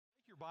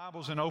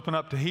Bibles and open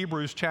up to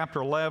Hebrews chapter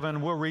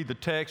 11. We'll read the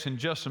text in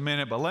just a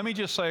minute, but let me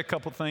just say a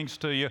couple things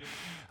to you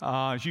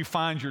as you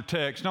find your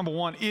text. Number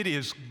one, it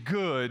is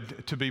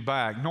good to be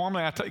back.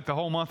 Normally I take the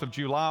whole month of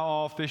July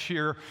off. This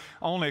year,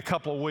 only a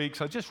couple of weeks.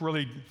 I just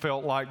really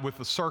felt like with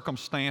the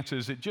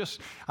circumstances,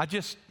 I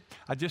just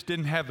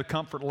didn't have the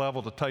comfort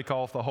level to take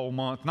off the whole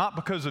month. Not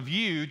because of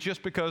you,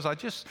 just because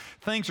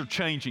things are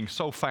changing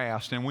so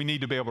fast and we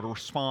need to be able to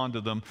respond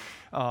to them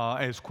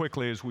as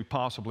quickly as we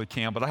possibly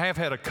can. But I have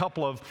had a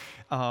couple of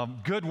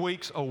good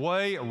weeks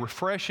away,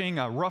 refreshing.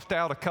 I roughed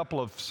out a couple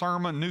of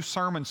new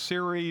sermon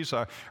series.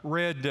 I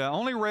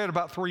only read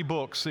about 3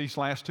 books these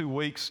last 2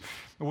 weeks,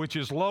 which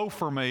is low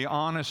for me,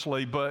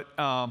 honestly, but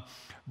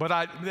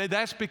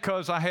that's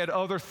because I had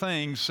other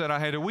things that I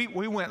had to.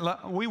 We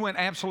went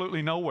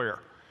absolutely nowhere.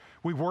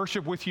 We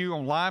worshiped with you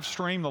on live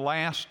stream the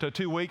last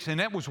 2 weeks, and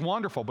that was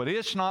wonderful. But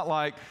it's just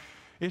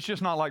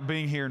not like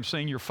being here and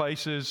seeing your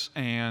faces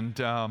and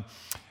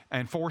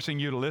forcing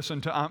you to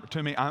listen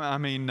to me.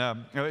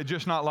 It's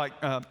just not like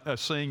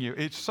seeing you.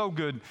 It's so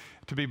good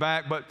to be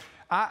back. But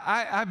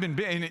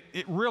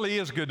it really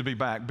is good to be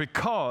back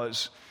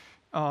because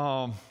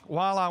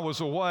while I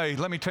was away,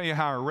 let me tell you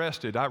how I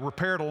rested. I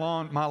repaired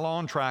my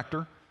lawn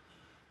tractor.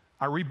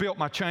 I rebuilt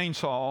my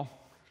chainsaw.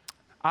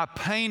 I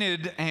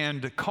painted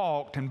and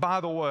caulked, and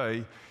by the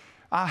way,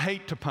 I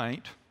hate to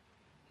paint.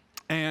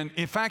 And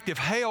in fact, if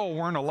hell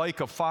weren't a lake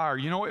of fire,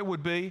 you know what it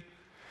would be?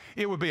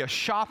 It would be a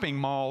shopping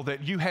mall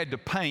that you had to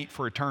paint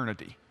for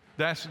eternity.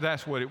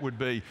 That's what it would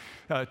be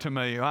to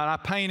me. I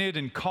painted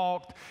and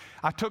caulked.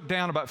 I took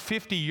down about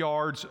 50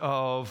 yards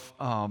of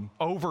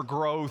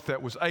overgrowth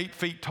that was 8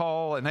 feet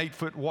tall and 8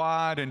 foot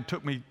wide, and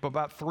took me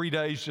about 3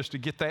 days just to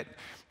get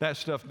that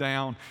stuff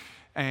down.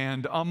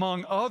 And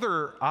among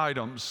other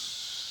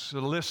items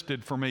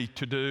listed for me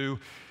to do.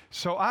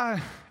 So I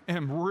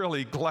am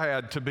really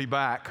glad to be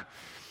back.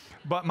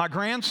 But my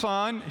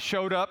grandson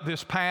showed up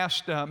this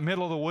past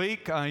middle of the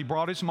week. He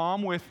brought his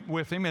mom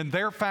with him, and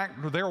they're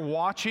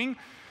watching.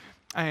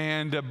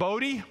 And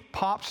Bodie,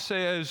 Pops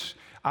says,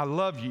 "I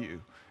love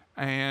you."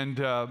 And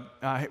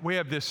we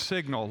have this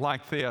signal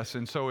like this.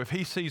 And so if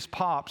he sees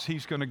Pops,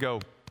 he's going to go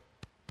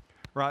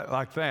right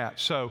like that.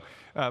 So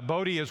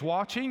Bodie is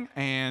watching,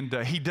 and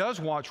he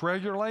does watch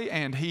regularly,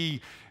 and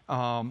he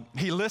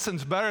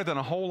listens better than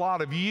a whole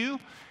lot of you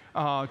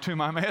to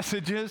my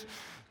messages.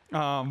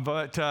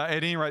 But at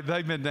any rate,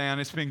 they've been down.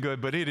 It's been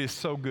good, but it is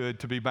so good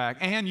to be back.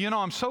 And,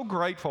 I'm so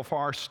grateful for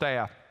our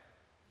staff.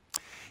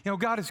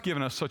 God has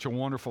given us such a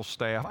wonderful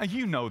staff.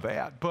 You know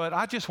that, but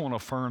I just want to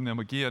affirm them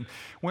again.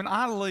 When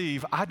I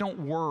leave, I don't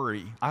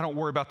worry. I don't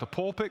worry about the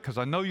pulpit because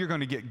I know you're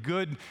going to get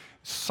good,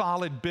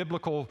 solid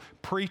biblical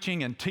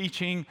preaching and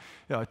teaching.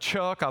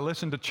 I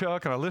listened to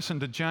Chuck and I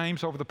listened to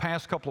James over the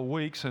past couple of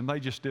weeks, and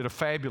they just did a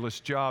fabulous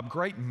job.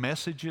 Great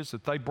messages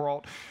that they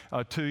brought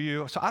to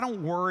you. So I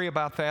don't worry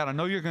about that. I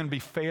know you're going to be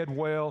fed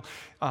well.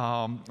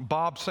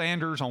 Bob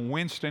Sanders on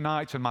Wednesday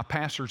nights in my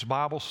pastor's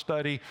Bible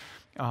study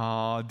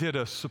did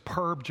a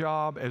superb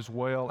job as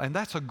well. And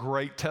that's a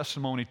great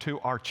testimony to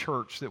our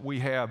church that we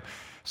have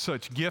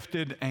such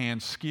gifted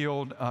and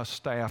skilled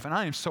staff. And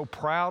I am so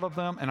proud of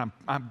them, and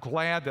I'm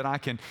glad that I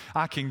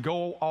can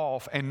go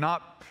off and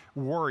not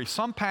worry.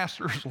 Some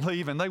pastors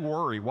leave and they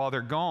worry while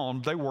they're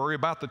gone. They worry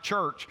about the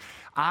church.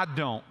 I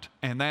don't.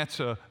 And that's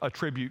a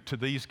tribute to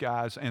these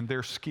guys and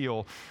their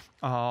skill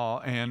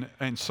and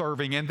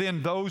serving. And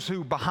then those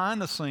who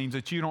behind the scenes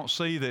that you don't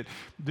see that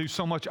do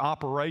so much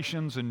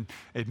operations and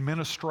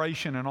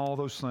administration and all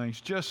those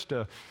things.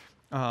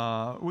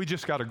 We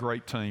just got a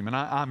great team, and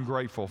I'm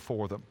grateful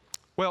for them.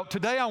 Well,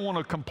 today I want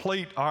to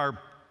complete our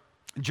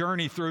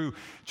journey through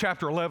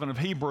chapter 11 of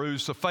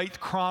Hebrews. The Faith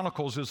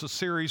Chronicles is a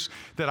series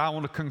that I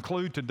want to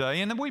conclude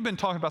today. And then we've been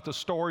talking about the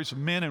stories of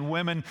men and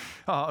women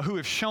who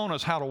have shown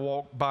us how to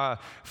walk by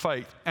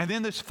faith. And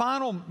then this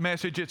final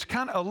message, it's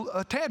kind of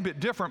a tad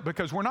bit different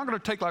because we're not going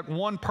to take like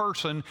one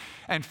person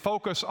and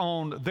focus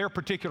on their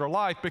particular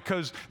life,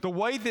 because the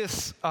way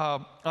this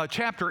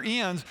chapter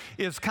ends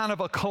is kind of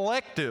a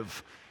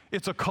collective.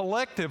 It's a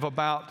collective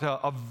about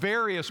of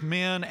various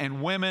men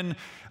and women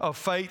of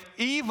faith,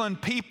 even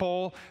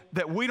people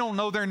that we don't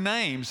know their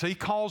names. He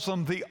calls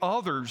them the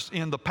others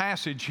in the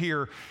passage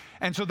here.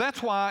 And so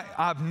that's why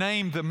I've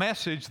named the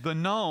message The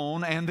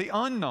Known and the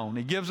Unknown.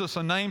 He gives us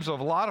the names of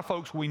a lot of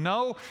folks we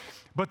know,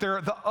 but there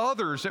are the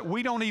others that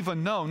we don't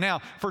even know.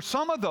 Now, for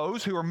some of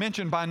those who are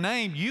mentioned by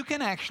name, you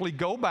can actually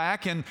go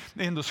back in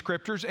the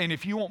scriptures, and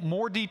if you want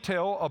more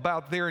detail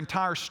about their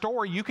entire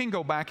story, you can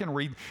go back and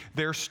read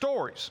their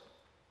stories.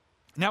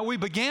 Now, we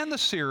began the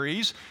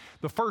series,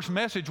 the first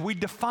message, we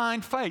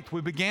defined faith.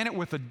 We began it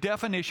with a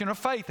definition of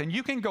faith. And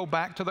you can go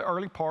back to the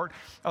early part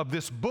of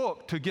this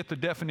book to get the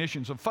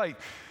definitions of faith.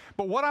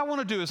 But what I want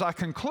to do as I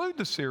conclude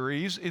the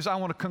series is I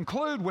want to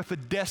conclude with the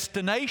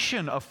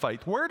destination of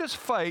faith. Where does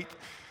faith,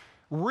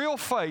 real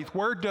faith,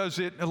 where does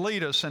it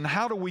lead us, and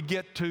how do we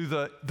get to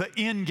the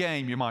end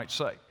game, you might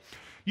say?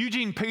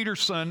 Eugene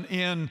Peterson,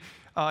 in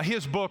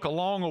his book, A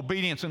Long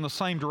Obedience in the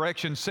Same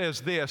Direction, says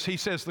this. He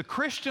says, the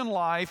Christian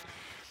life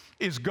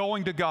is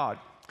going to God.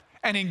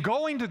 And in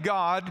going to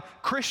God,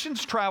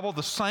 Christians travel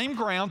the same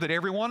ground that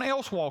everyone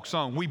else walks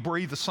on. We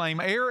breathe the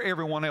same air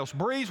everyone else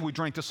breathes. We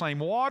drink the same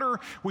water.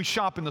 We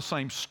shop in the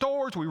same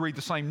stores. We read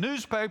the same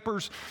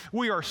newspapers.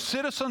 We are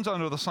citizens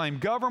under the same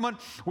government.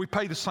 We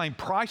pay the same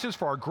prices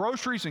for our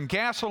groceries and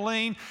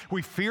gasoline.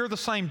 We fear the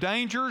same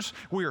dangers.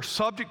 We are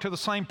subject to the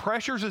same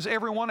pressures as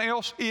everyone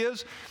else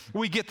is.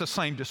 We get the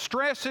same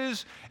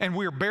distresses, and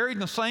we are buried in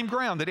the same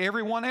ground that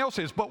everyone else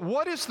is. But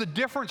what is the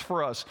difference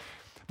for us?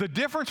 The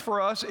difference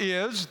for us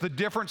is the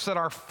difference that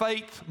our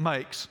faith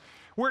makes.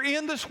 We're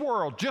in this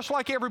world just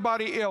like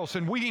everybody else,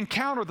 and we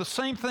encounter the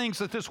same things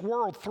that this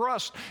world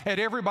thrusts at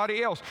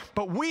everybody else.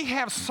 But we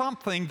have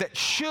something that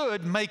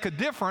should make a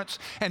difference,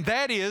 and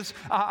that is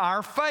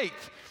our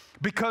faith.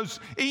 Because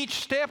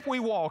each step we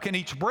walk and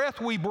each breath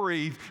we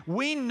breathe,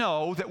 we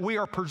know that we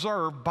are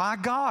preserved by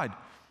God.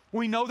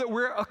 We know that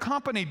we're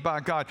accompanied by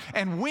God,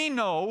 and we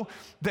know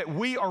that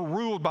we are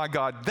ruled by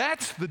God.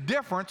 That's the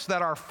difference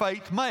that our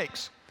faith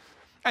makes.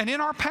 And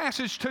in our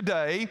passage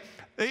today,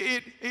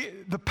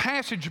 the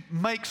passage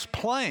makes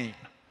plain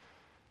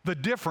the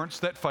difference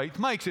that faith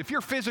makes. If you're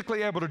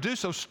physically able to do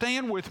so,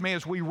 stand with me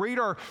as we read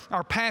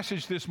our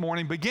passage this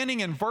morning,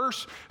 beginning in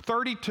verse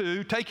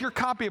 32. Take your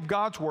copy of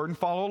God's Word and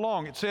follow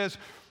along. It says,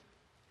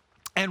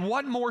 "And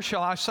what more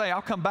shall I say?"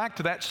 I'll come back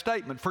to that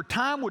statement. "For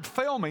time would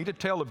fail me to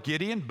tell of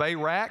Gideon,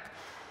 Barak,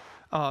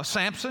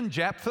 Samson,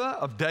 Jephthah,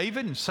 of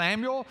David and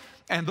Samuel,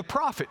 and the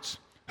prophets,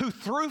 who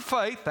through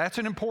faith," that's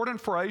an important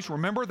phrase,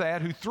 remember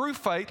that, who through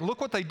faith, look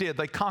what they did.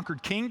 They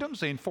conquered kingdoms,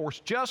 they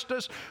enforced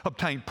justice,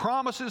 obtained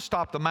promises,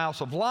 stopped the mouths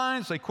of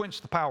lions, they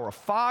quenched the power of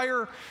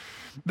fire,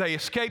 they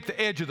escaped the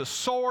edge of the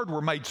sword,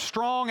 were made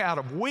strong out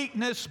of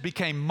weakness,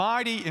 became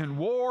mighty in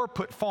war,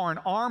 put foreign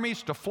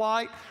armies to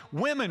flight.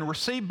 Women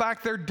received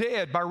back their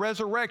dead by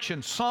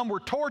resurrection. Some were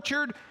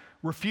tortured,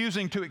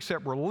 refusing to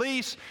accept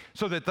release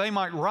so that they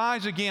might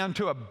rise again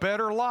to a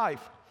better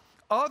life.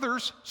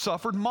 Others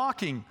suffered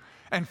mocking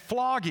and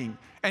flogging,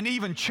 and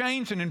even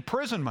chains and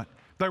imprisonment.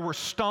 They were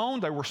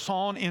stoned, they were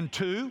sawn in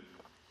two.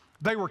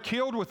 They were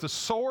killed with the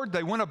sword.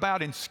 They went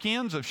about in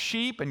skins of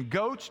sheep and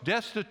goats,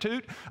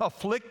 destitute,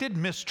 afflicted,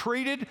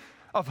 mistreated,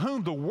 of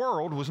whom the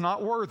world was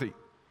not worthy,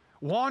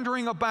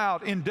 wandering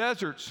about in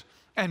deserts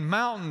and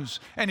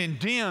mountains and in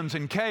dens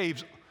and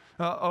caves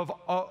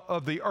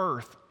of the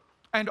earth.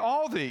 And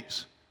all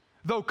these,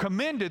 though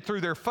commended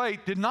through their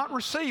faith, did not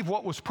receive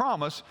what was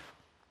promised,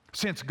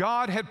 since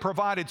God had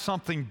provided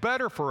something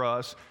better for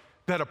us,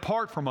 that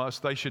apart from us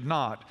they should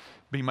not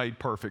be made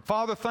perfect."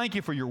 Father, thank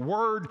you for your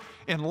word.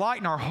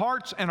 Enlighten our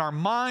hearts and our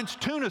minds.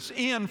 Tune us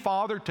in,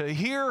 Father, to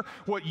hear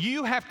what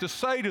you have to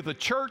say to the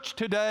church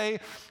today.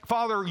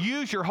 Father,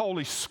 use your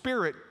Holy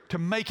Spirit to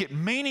make it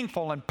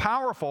meaningful and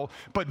powerful.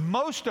 But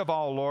most of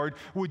all, Lord,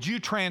 would you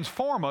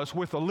transform us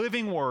with the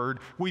living word?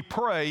 We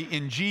pray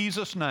in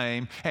Jesus'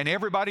 name. And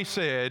everybody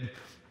said,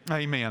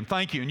 amen.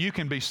 Thank you. And you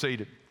can be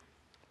seated.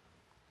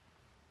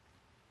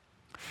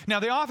 Now,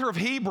 the author of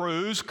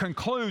Hebrews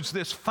concludes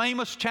this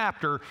famous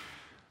chapter,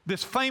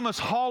 this famous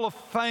Hall of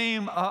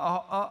Fame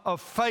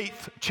of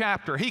Faith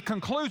chapter. He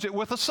concludes it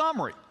with a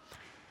summary.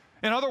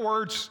 In other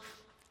words,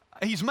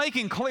 he's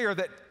making clear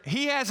that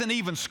he hasn't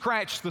even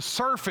scratched the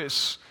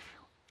surface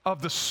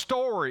of the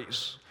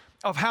stories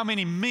of how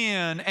many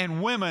men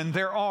and women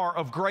there are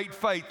of great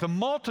faith, the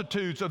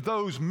multitudes of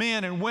those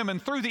men and women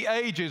through the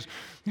ages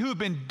who have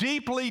been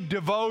deeply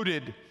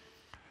devoted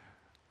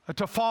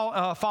to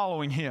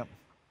following him.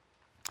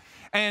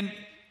 And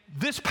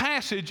this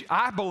passage,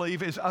 I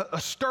believe, is a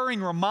stirring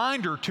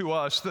reminder to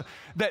us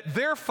that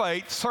their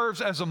faith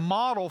serves as a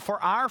model for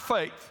our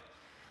faith.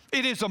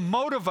 It is a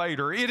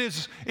motivator.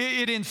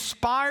 It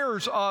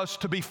inspires us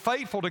to be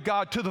faithful to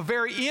God to the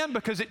very end,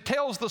 because it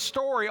tells the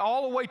story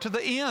all the way to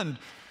the end,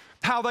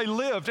 how they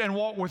lived and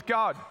walked with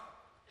God.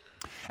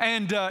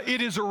 And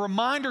it is a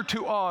reminder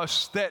to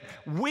us that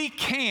we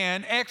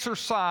can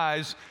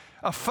exercise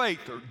a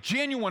faith,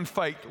 genuine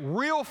faith,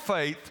 real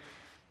faith,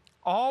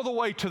 all the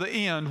way to the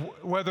end,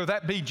 whether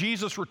that be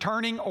Jesus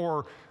returning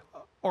or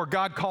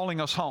God calling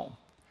us home.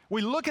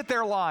 We look at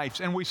their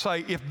lives and we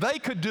say, if they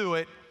could do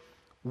it,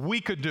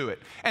 we could do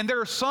it. And there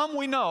are some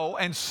we know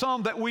and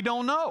some that we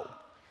don't know,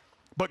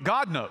 but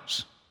God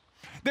knows.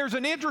 There's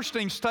an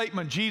interesting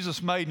statement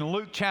Jesus made in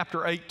Luke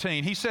chapter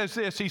 18. He says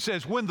this, he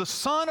says, "When the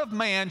Son of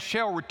Man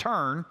shall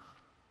return,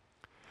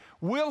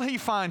 will he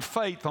find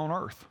faith on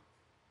earth?"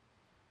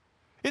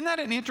 Isn't that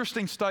an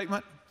interesting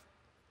statement?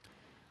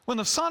 When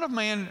the Son of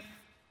Man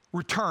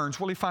returns,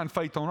 will he find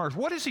faith on earth?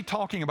 What is he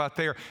talking about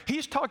there?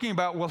 He's talking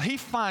about, will he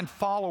find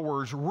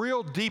followers,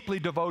 real deeply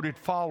devoted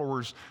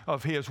followers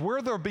of his?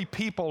 Will there be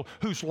people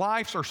whose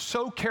lives are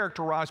so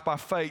characterized by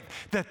faith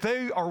that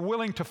they are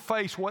willing to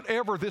face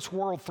whatever this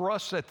world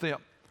thrusts at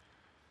them?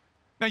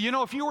 Now, you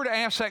know, if you were to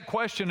ask that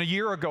question a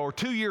year ago or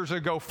 2 years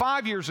ago,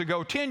 5 years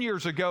ago, 10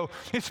 years ago,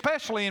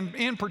 especially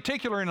in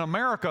particular in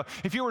America,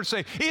 if you were to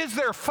say, is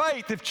there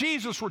faith if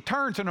Jesus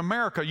returns in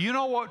America? You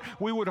know what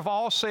we would have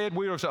all said?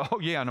 We would have said, oh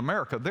yeah, in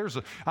America,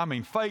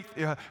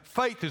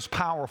 faith is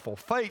powerful.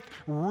 Faith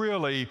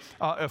really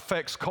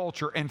affects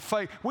culture, and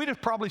faith, we'd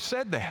have probably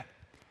said that.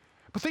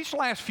 But these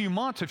last few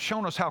months have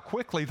shown us how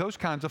quickly those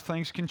kinds of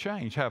things can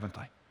change, haven't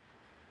they?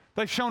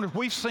 They've shown us,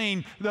 we've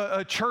seen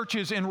the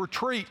churches in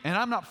retreat, and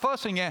I'm not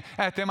fussing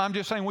at them. I'm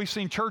just saying we've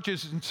seen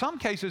churches, in some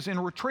cases, in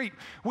retreat.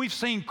 We've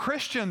seen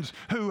Christians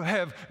who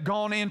have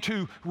gone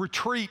into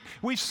retreat.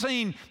 We've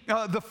seen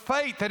the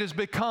faith that has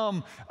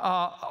become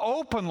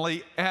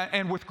openly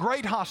and with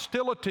great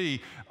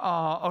hostility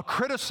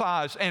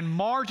criticized and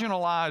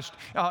marginalized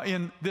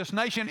in this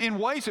nation in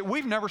ways that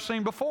we've never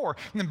seen before.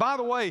 And by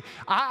the way,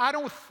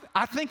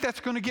 I think that's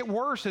going to get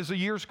worse as the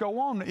years go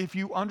on if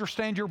you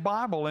understand your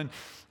Bible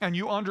and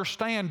you understand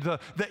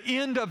the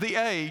end of the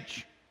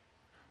age,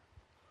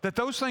 that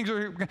those things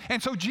are.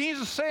 And so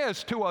Jesus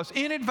says to us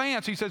in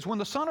advance, he says, when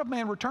the Son of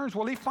Man returns,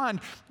 will he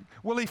find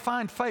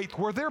faith?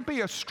 Will there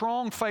be a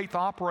strong faith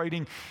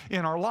operating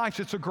in our lives?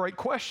 It's a great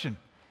question.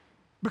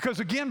 Because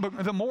again,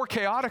 the more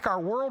chaotic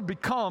our world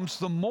becomes,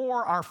 the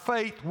more our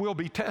faith will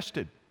be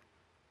tested.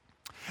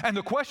 And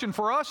the question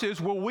for us is,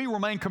 will we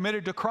remain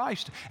committed to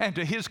Christ and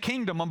to His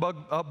kingdom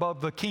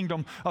above the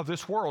kingdom of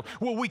this world?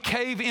 Will we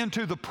cave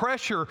into the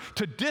pressure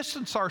to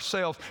distance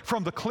ourselves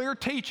from the clear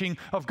teaching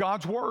of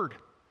God's Word?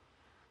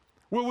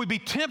 Will we be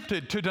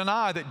tempted to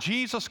deny that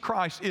Jesus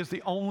Christ is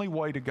the only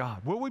way to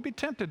God? Will we be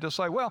tempted to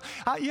say, well,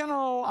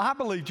 I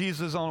believe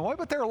Jesus is the only way,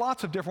 but there are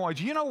lots of different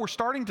ways. We're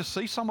starting to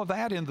see some of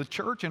that in the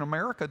church in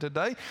America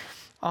today.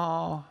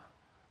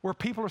 Where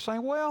people are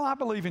saying, well, I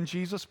believe in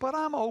Jesus, but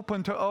I'm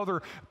open to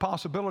other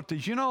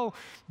possibilities.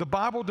 The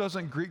Bible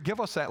doesn't give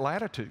us that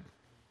latitude.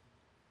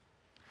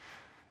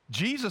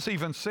 Jesus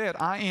even said,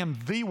 I am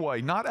the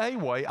way, not a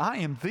way, I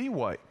am the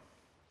way.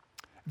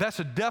 That's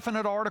a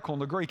definite article in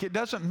the Greek. It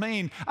doesn't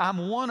mean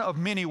I'm one of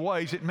many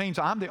ways. It means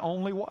I'm the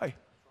only way.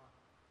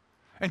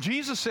 And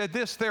Jesus said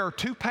this, there are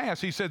two paths.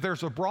 He said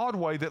there's a broad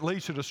way that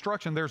leads to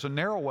destruction. There's a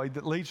narrow way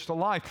that leads to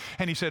life.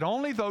 And he said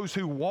only those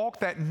who walk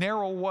that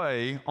narrow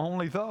way,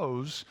 only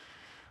those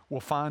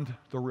will find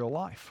the real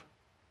life.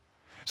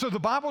 So the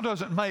Bible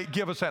doesn't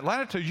give us that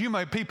latitude.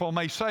 People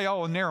may say,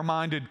 oh, a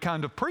narrow-minded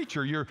kind of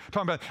preacher. You're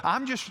talking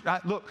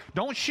about, look,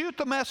 don't shoot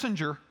the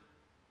messenger.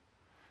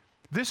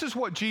 This is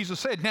what Jesus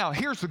said. Now,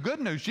 here's the good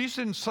news. Jesus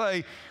didn't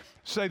say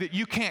that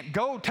you can't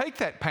go take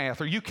that path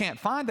or you can't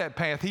find that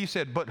path. He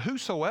said, but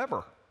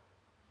whosoever.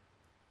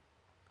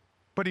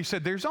 But he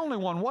said, there's only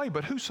one way,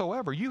 but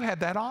whosoever. You have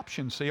that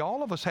option. See,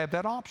 all of us have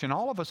that option.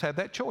 All of us have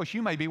that choice.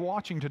 You may be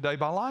watching today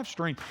by live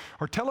stream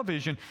or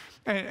television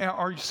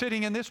or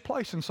sitting in this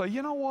place and say,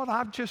 you know what,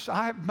 I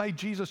have made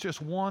Jesus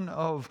just one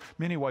of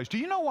many ways. Do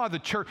you know why the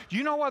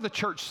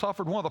church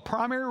suffered? One of the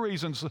primary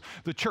reasons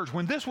the church,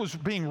 when this was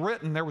being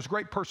written, there was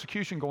great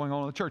persecution going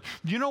on in the church.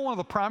 Do you know one of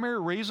the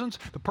primary reasons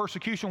the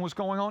persecution was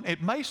going on?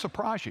 It may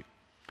surprise you.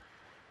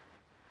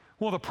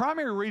 Well, the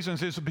primary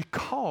reasons is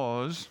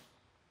because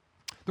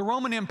the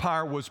Roman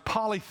Empire was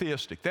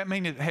polytheistic. That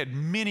means it had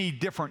many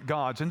different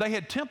gods, and they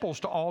had temples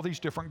to all these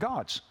different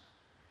gods.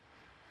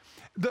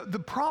 The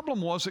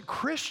problem was that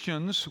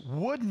Christians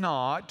would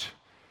not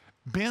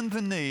bend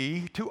the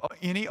knee to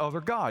any other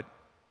god.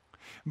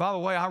 By the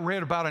way, I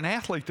read about an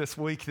athlete this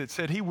week that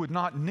said he would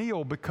not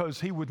kneel because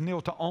he would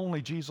kneel to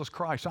only Jesus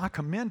Christ. I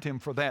commend him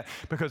for that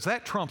because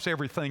that trumps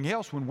everything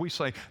else when we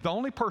say the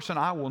only person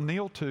I will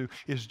kneel to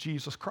is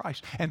Jesus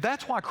Christ. And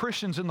that's why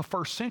Christians in the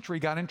first century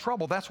got in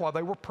trouble. That's why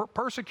they were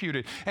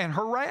persecuted and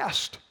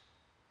harassed.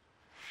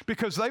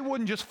 Because they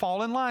wouldn't just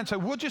fall in line. So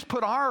we'll just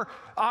put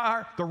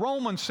the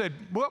Romans said,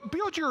 well,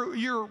 build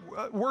your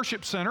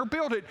worship center,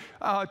 build it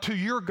to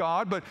your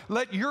God, but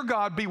let your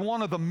God be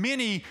one of the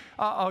many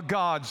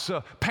gods,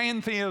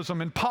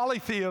 pantheism and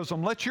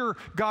polytheism. Let your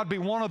God be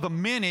one of the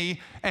many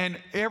and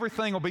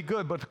everything will be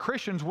good. But the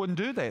Christians wouldn't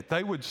do that.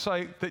 They would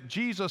say that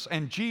Jesus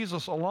and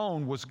Jesus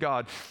alone was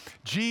God.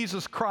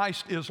 Jesus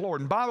Christ is Lord.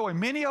 And by the way,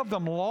 many of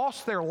them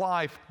lost their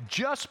life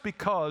just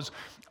because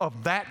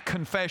of that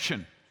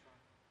confession.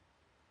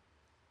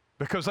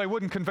 Because they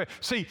wouldn't confess.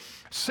 See,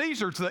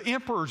 Caesars, the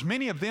emperors,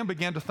 many of them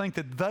began to think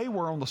that they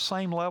were on the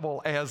same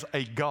level as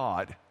a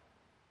god.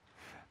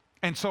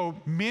 And so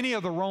many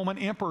of the Roman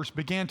emperors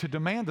began to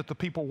demand that the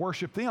people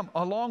worship them,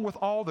 along with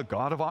all the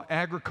god of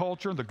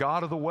agriculture, the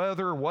god of the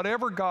weather,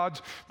 whatever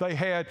gods they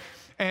had.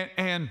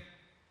 And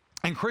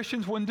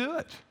Christians wouldn't do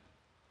it.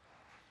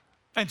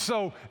 And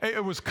so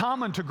it was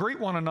common to greet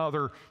one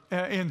another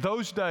in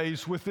those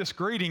days with this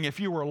greeting. If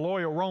you were a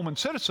loyal Roman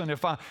citizen,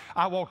 if I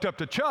walked up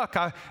to Chuck,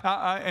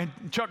 and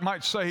Chuck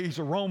might say he's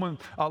a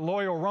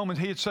loyal Roman,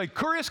 he'd say,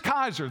 Curious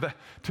Kaiser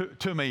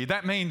to me.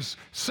 That means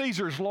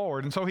Caesar's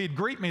Lord. And so he'd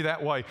greet me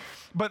that way.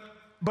 But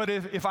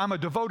if I'm a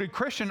devoted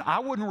Christian, I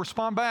wouldn't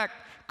respond back,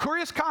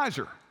 Curious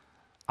Kaiser.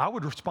 I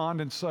would respond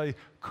and say,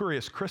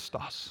 Curious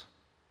Christos.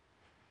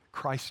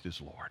 Christ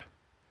is Lord.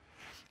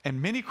 And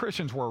many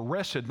Christians were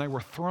arrested and they were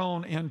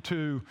thrown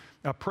into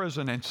a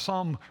prison, and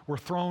some were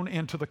thrown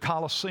into the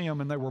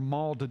Colosseum and they were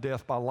mauled to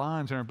death by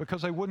lions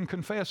because they wouldn't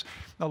confess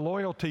a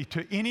loyalty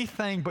to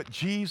anything but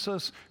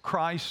Jesus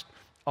Christ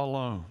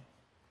alone.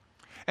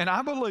 And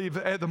I believe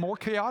that the more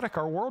chaotic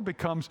our world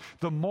becomes,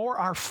 the more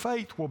our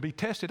faith will be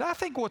tested. I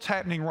think what's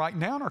happening right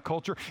now in our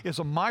culture is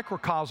a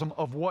microcosm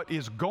of what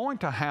is going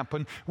to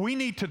happen. We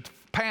need to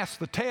pass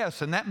the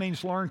test, and that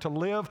means learn to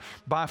live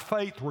by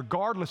faith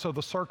regardless of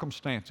the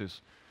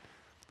circumstances.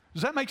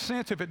 Does that make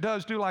sense? If it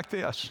does, do like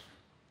this.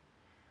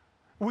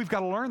 We've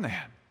got to learn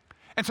that.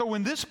 And so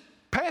when this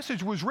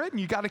passage was written,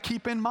 you got to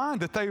keep in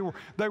mind that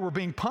they were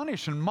being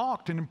punished and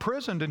mocked and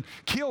imprisoned and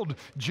killed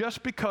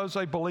just because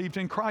they believed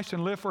in Christ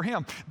and lived for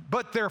Him.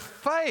 But their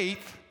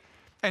faith,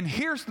 and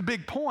here's the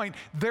big point,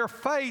 their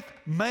faith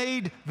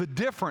made the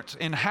difference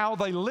in how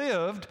they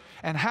lived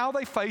and how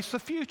they faced the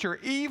future,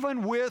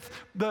 even with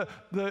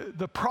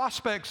the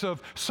prospects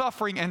of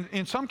suffering and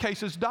in some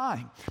cases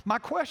dying. My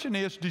question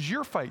is, does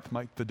your faith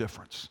make the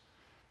difference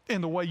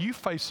in the way you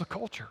face the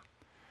culture?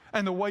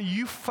 And the way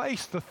you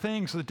face the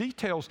things, the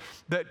details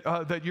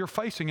that you're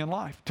facing in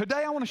life.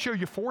 Today, I want to show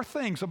you 4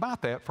 things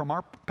about that from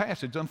our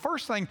passage. And the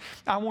first thing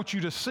I want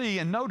you to see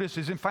and notice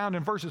is found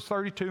in verses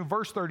 32 and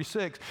verse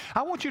 36.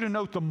 I want you to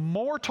note the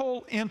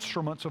mortal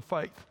instruments of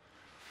faith.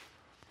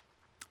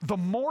 The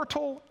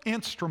mortal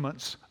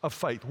instruments of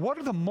faith. What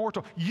are the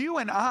mortal? You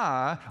and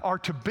I are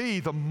to be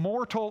the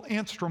mortal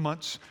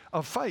instruments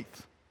of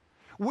faith.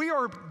 We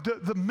are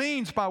the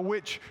means by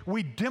which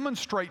we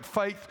demonstrate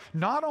faith,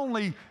 not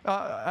only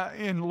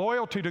in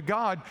loyalty to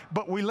God,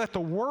 but we let the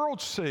world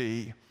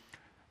see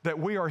that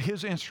we are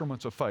His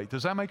instruments of faith.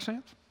 Does that make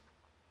sense?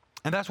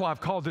 And that's why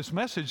I've called this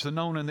message The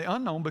Known and the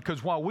Unknown,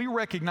 because while we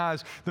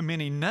recognize the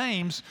many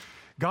names,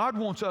 God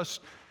wants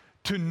us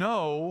to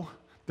know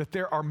that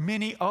there are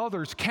many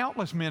others,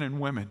 countless men and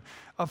women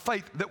of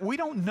faith, that we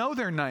don't know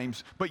their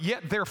names, but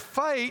yet their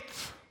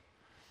faith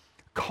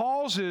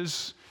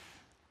causes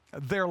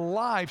their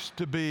lives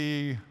to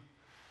be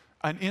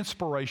an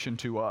inspiration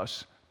to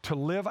us to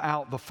live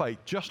out the faith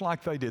just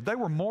like they did. They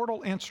were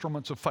mortal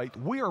instruments of faith.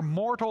 We are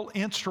mortal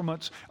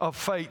instruments of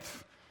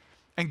faith,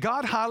 and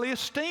God highly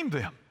esteemed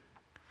them.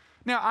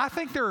 Now, I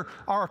think there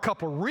are a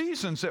couple of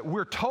reasons that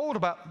we're told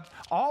about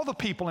all the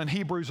people in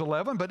Hebrews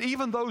 11, but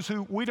even those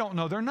who we don't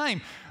know their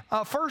name.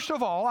 First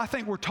of all, I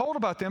think we're told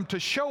about them to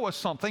show us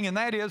something, and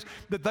that is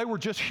that they were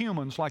just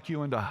humans like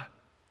you and I.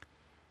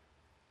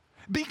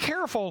 Be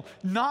careful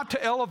not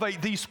to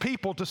elevate these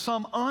people to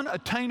some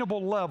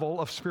unattainable level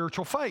of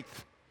spiritual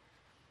faith.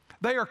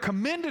 They are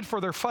commended for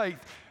their faith,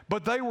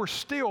 but they were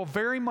still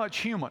very much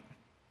human.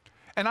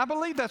 And I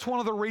believe that's one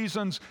of the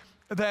reasons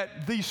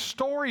that these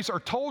stories are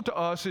told to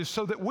us, is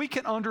so that we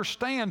can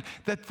understand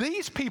that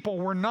these people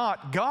were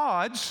not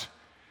gods.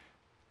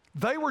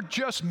 They were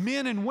just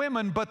men and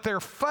women, but their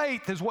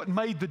faith is what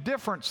made the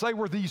difference. They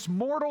were these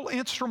mortal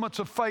instruments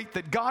of faith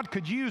that God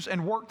could use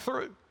and work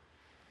through.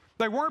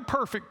 They weren't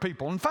perfect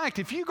people. In fact,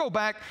 if you go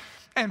back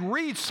and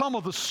read some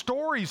of the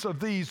stories of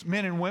these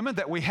men and women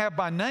that we have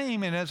by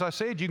name, and as I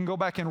said, you can go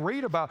back and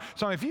read about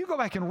some. If you go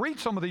back and read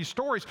some of these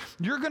stories,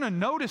 you're going to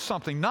notice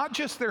something, not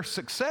just their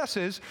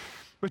successes,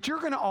 but you're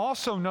going to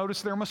also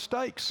notice their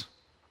mistakes.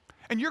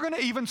 And you're going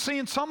to even see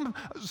in some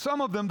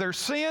of them their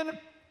sin,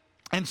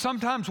 and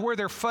sometimes where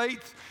their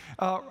faith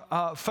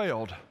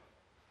failed.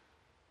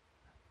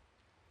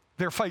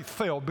 Their faith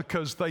failed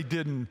because they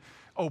didn't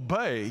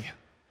obey.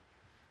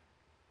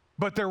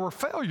 But there were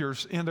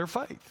failures in their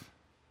faith.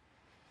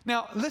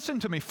 Now,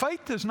 listen to me.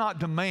 Faith does not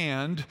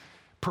demand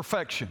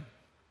perfection,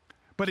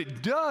 but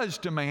it does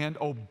demand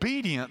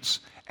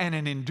obedience and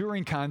an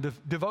enduring kind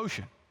of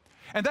devotion.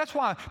 And that's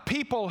why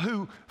people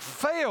who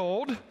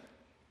failed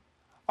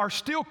are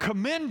still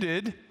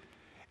commended.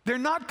 They're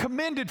not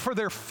commended for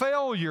their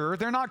failure.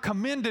 They're not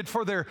commended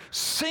for their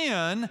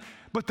sin,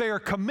 but they are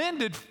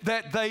commended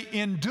that they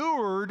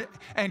endured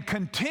and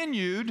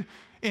continued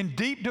in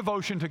deep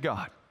devotion to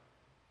God.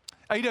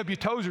 A.W.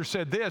 Tozer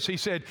said this. He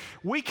said,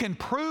 "We can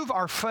prove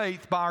our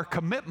faith by our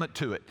commitment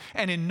to it,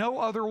 and in no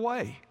other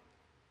way."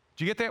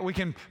 Do you get that? We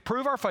can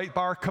prove our faith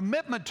by our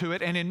commitment to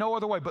it and in no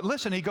other way. But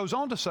listen, he goes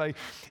on to say,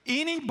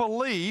 any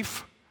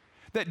belief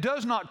that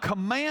does not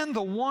command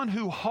the one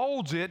who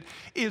holds it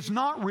is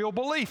not real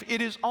belief.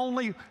 It is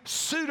only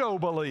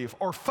pseudo-belief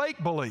or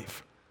fake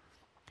belief.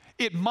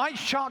 It might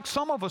shock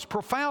some of us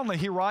profoundly,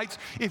 he writes,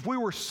 if we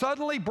were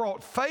suddenly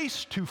brought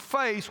face to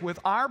face with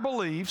our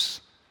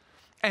beliefs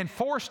and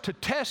forced to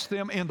test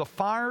them in the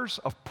fires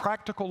of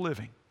practical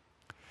living.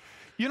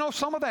 You know,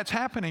 some of that's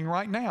happening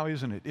right now,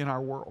 isn't it, in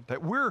our world? That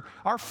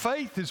our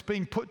faith is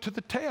being put to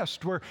the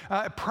test. Where,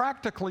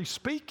 practically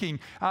speaking,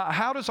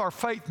 how does our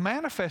faith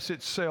manifest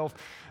itself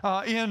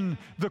in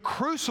the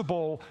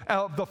crucible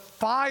of the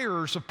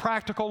fires of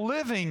practical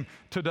living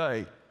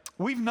today?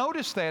 We've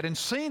noticed that and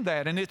seen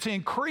that, and it's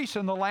increased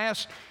in the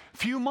last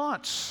few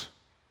months.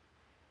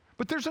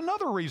 But there's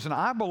another reason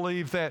I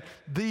believe that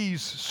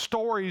these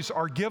stories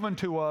are given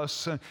to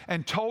us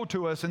and told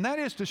to us, and that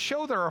is to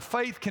show that our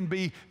faith can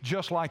be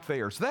just like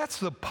theirs. That's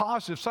the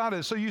positive side of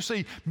it. So you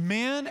see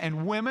men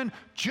and women,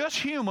 just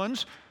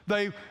humans,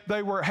 They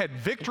had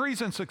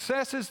victories and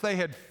successes. They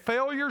had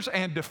failures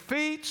and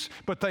defeats,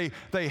 but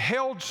they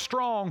held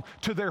strong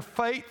to their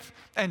faith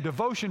and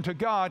devotion to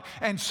God.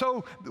 And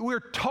so we're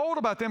told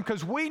about them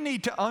because we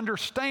need to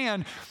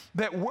understand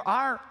that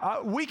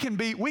we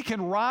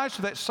can rise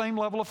to that same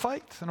level of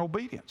faith and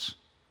obedience.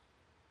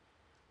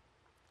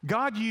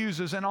 God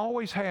uses and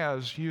always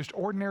has used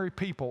ordinary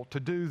people to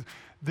do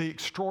the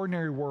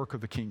extraordinary work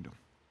of the kingdom.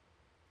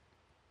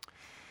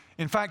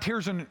 In fact,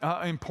 here's an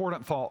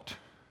important thought.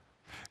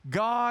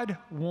 God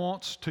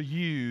wants to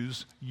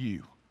use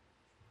you.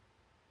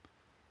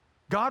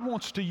 God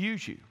wants to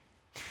use you.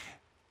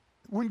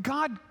 When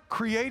God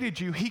created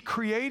you, He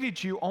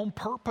created you on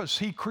purpose.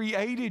 He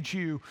created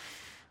you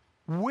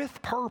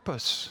with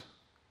purpose.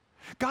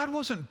 God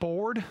wasn't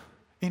bored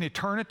in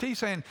eternity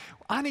saying,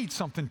 I need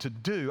something to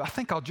do. I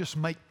think I'll just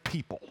make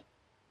people.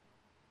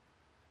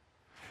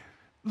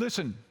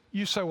 Listen,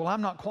 you say, well,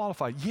 I'm not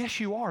qualified. Yes,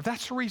 you are.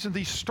 That's the reason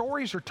these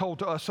stories are told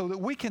to us, so that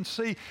we can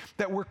see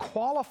that we're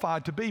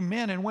qualified to be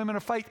men and women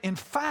of faith. In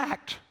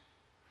fact,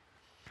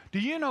 do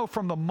you know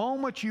from the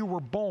moment you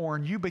were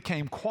born, you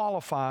became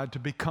qualified to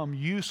become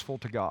useful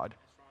to God?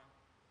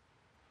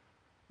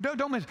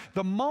 Don't miss.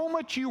 The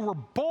moment you were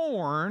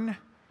born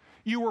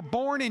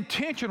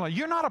intentionally.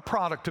 You're not a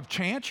product of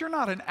chance. You're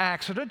not an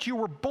accident. You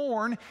were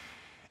born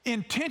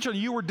intentionally.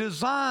 You were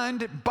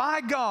designed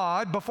by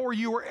God before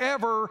you were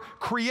ever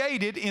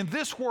created in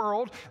this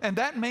world, and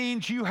that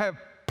means you have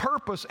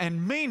purpose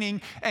and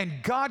meaning, and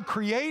God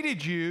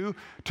created you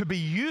to be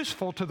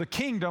useful to the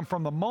kingdom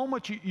from the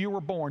moment you were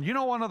born. You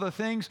know, one of the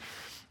things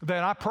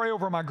that I pray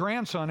over my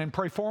grandson and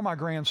pray for my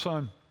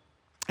grandson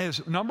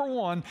is, number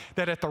one,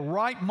 that at the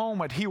right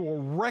moment he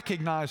will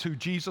recognize who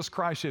Jesus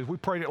Christ is. We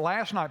prayed it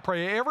last night,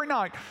 pray every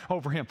night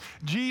over him.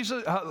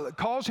 Jesus,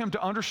 cause him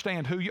to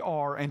understand who you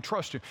are and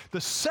trust you.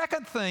 The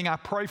second thing I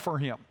pray for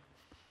him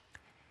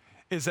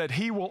is that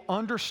he will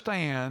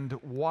understand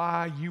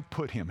why you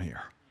put him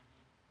here.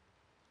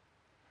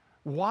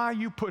 Why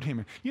you put him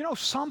in. You know,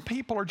 some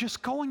people are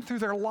just going through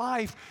their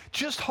life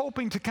just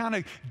hoping to kind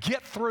of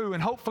get through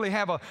and hopefully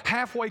have a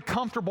halfway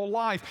comfortable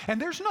life.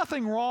 And there's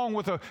nothing wrong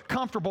with a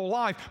comfortable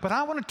life, but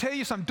I want to tell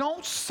you something.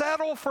 Don't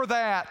settle for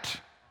that.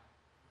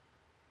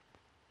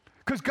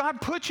 Because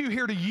God put you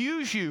here to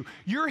use you.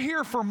 You're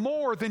here for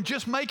more than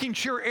just making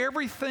sure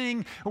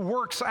everything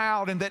works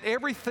out and that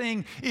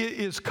everything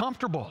is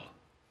comfortable.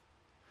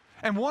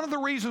 And one of the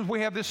reasons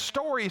we have this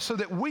story is so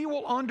that we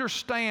will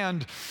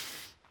understand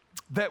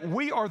that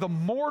we are the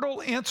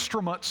mortal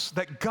instruments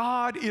that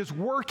God is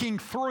working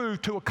through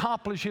to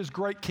accomplish His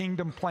great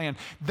kingdom plan.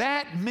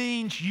 That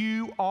means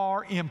you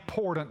are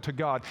important to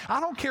God.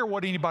 I don't care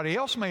what anybody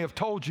else may have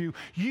told you.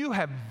 You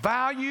have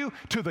value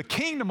to the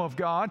kingdom of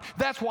God.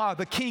 That's why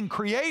the King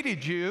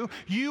created you.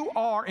 You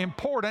are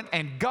important,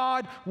 and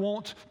God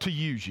wants to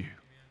use you.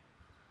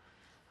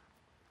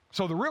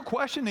 So the real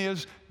question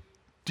is,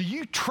 do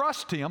you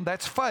trust Him?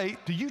 That's faith.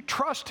 Do you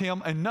trust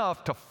Him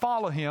enough to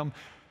follow Him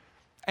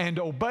and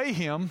obey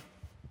Him,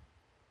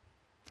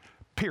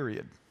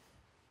 period?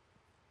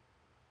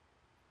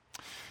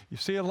 You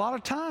see, a lot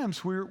of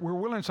times we're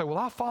willing to say, well,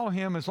 I'll follow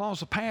Him as long as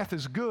the path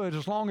is good,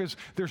 as long as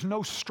there's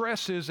no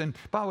stresses. And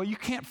by the way, you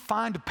can't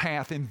find a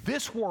path in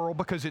this world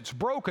because it's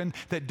broken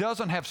that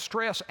doesn't have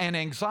stress and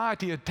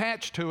anxiety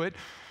attached to it.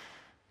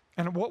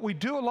 And what we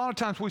do a lot of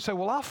times, we say,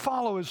 well, I'll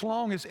follow as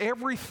long as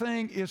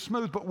everything is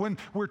smooth. But when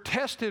we're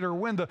tested or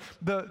when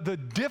the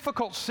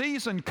difficult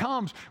season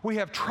comes, we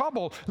have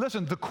trouble.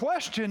 Listen, the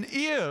question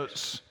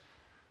is,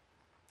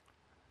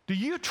 do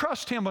you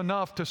trust Him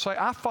enough to say,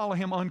 I follow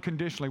Him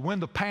unconditionally when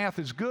the path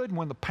is good and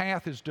when the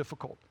path is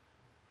difficult?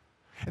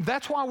 And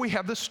that's why we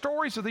have the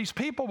stories of these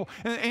people,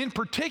 and in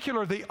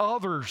particular the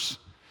others.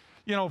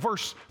 You know,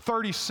 verse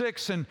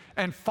 36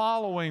 and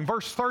following,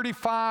 verse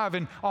 35,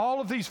 and all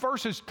of these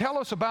verses tell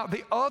us about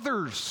the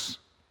others.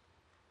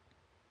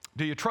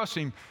 Do you trust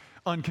Him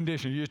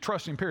unconditionally? Do you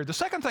trust Him, period? The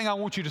second thing I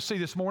want you to see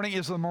this morning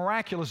is the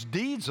miraculous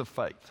deeds of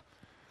faith.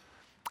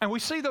 And we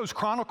see those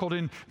chronicled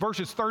in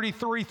verses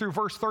 33 through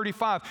verse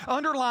 35.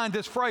 Underline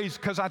this phrase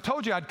because I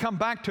told you I'd come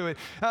back to it.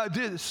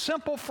 This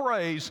simple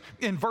phrase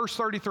in verse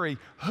 33,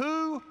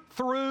 who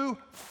through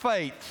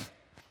faith.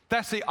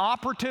 That's the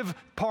operative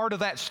part of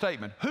that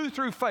statement. Who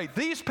through faith.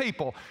 These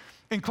people,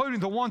 including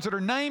the ones that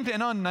are named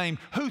and unnamed,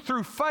 who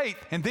through faith,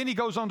 and then he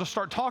goes on to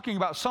start talking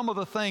about some of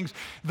the things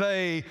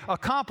they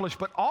accomplished,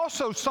 but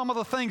also some of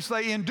the things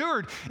they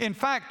endured. In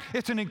fact,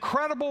 it's an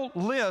incredible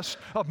list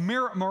of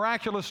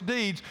miraculous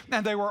deeds,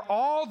 and they were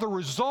all the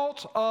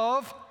results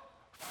of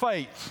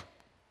faith.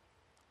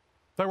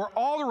 They were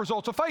all the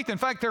results of faith. In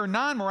fact, there are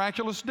 9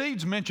 miraculous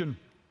deeds mentioned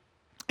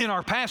in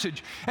our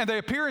passage, and they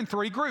appear in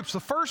 3 groups. The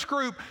first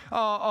group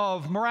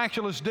of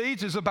miraculous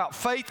deeds is about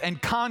faith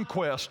and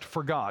conquest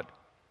for God.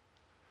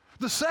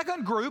 The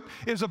second group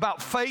is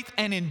about faith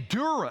and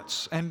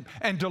endurance and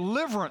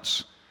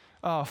deliverance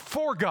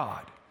for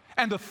God.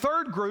 And the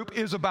third group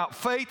is about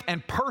faith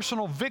and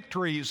personal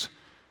victories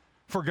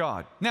for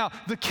God. Now,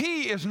 the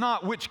key is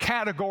not which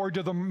category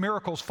do the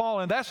miracles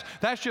fall in. That's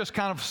just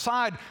kind of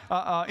side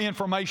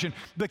information.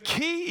 The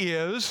key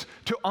is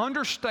to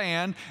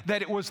understand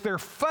that it was their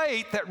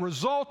faith that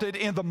resulted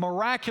in the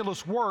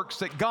miraculous works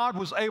that God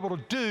was able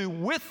to do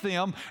with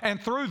them and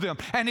through them.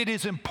 And it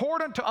is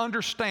important to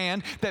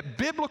understand that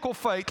biblical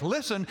faith,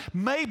 listen,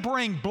 may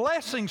bring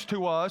blessings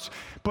to us,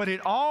 but it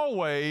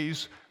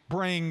always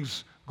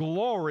brings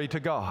glory to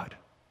God.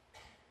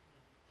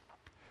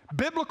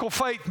 Biblical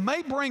faith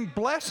may bring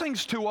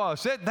blessings to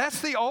us.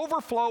 That's the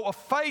overflow of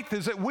faith,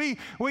 is that we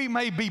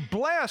may be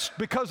blessed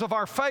because of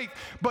our faith.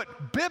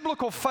 But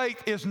biblical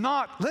faith is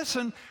not,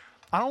 listen,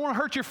 I don't want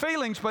to hurt your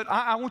feelings, but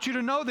I want you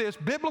to know this.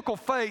 Biblical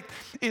faith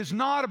is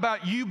not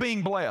about you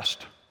being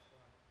blessed.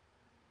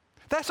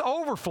 That's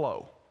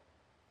overflow.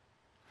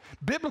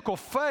 Biblical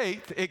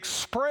faith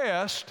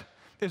expressed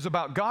is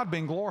about God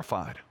being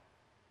glorified.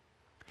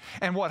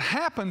 And what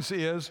happens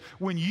is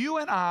when you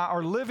and I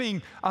are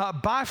living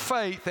by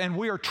faith and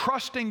we are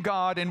trusting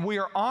God and we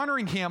are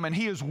honoring Him and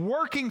He is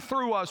working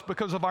through us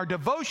because of our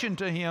devotion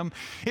to Him,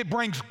 it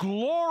brings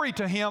glory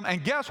to Him.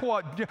 And guess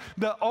what?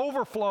 The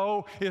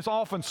overflow is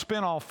often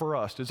spin off for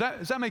us. Does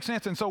that make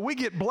sense? And so we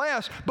get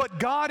blessed, but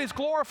God is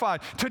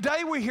glorified.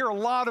 Today we hear a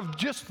lot of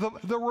just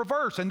the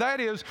reverse, and that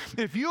is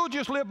if you'll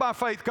just live by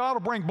faith, God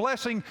will bring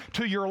blessing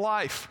to your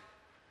life.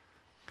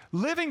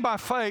 Living by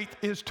faith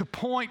is to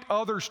point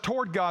others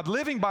toward God.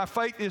 Living by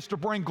faith is to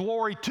bring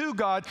glory to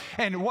God.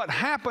 And what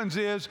happens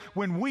is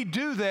when we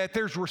do that,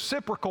 there's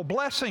reciprocal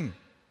blessing.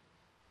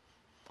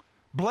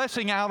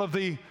 Blessing out of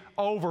the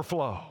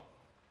overflow.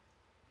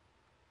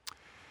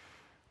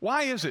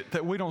 Why is it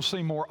that we don't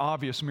see more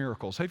obvious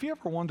miracles? Have you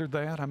ever wondered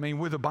that? I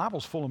mean, the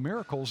Bible's full of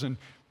miracles, and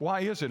why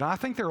is it? I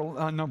think there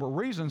are a number of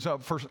reasons.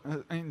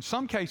 In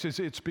some cases,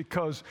 it's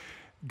because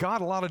God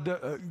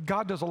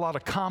does a lot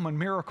of common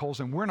miracles,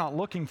 and we're not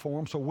looking for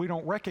them, so we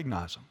don't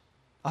recognize them.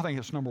 I think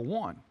it's number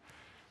one.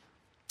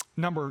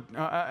 Number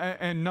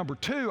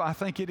two, I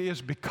think it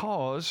is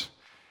because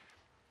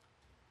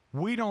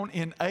we don't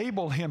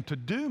enable Him to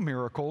do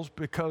miracles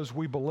because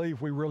we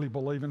really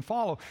believe and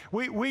follow.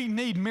 We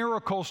need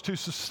miracles to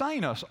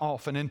sustain us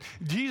often. And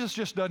Jesus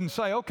just doesn't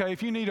say, okay,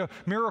 if you need a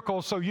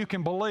miracle so you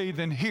can believe,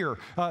 then here,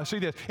 see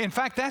this. In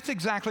fact, that's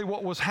exactly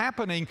what was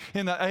happening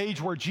in the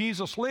age where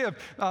Jesus lived.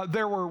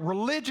 There were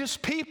religious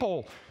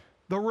people.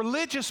 The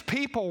religious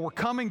people were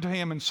coming to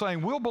Him and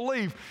saying, we'll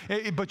believe,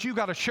 but you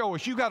got to show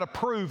us. You got to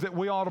prove that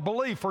we ought to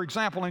believe. For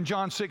example, in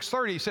John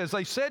 6:30, it says,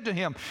 they said to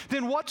Him,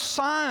 then what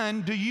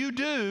sign do you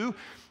do?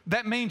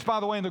 That means,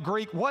 by the way, in the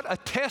Greek, what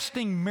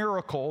attesting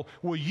miracle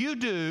will you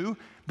do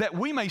that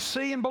we may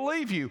see and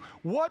believe you?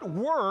 What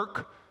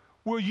work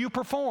will you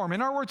perform?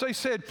 In other words, they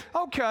said,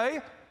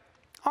 okay,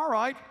 all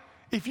right.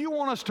 If you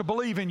want us to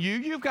believe in you,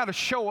 you've got to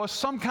show us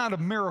some kind of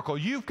miracle.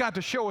 You've got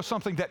to show us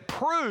something that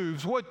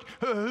proves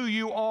who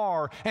you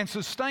are and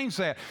sustains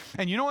that.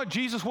 And you know what?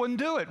 Jesus wouldn't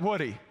do it,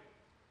 would He?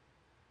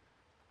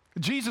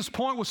 Jesus'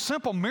 point was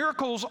simple.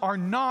 Miracles are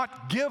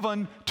not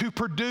given to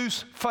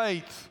produce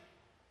faith.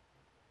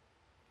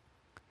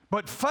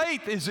 But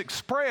faith is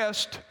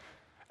expressed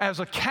as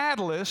a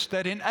catalyst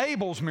that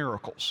enables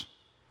miracles.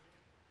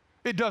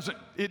 It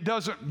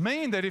doesn't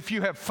mean that if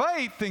you have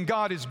faith, then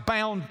God is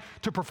bound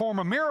to perform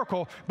a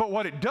miracle. But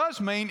what it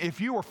does mean, if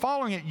you are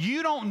following it,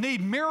 you don't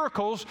need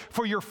miracles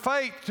for your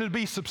faith to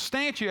be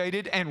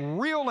substantiated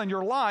and real in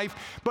your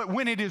life. But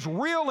when it is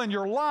real in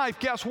your life,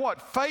 guess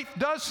what? Faith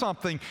does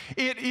something.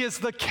 It is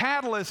the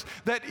catalyst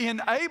that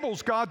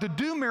enables God to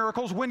do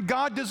miracles when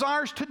God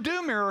desires to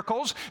do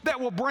miracles that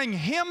will bring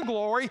Him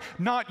glory,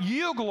 not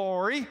you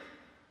glory.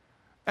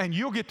 And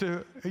you'll get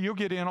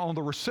in on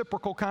the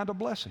reciprocal kind of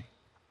blessing.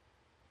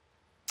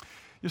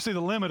 You see,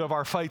 the limit of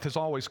our faith has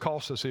always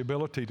cost us the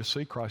ability to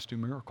see Christ do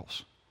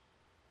miracles.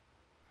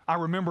 I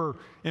remember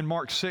in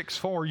Mark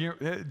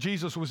 6:4,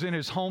 Jesus was in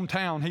His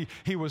hometown.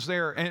 He was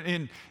there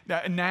in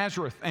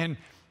Nazareth, and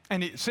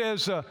it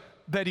says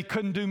that He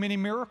couldn't do many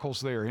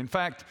miracles there. In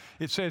fact,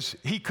 it says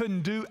He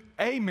couldn't do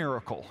a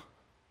miracle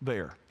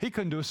there. He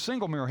couldn't do a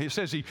single miracle. He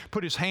says He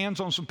put His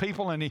hands on some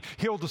people and He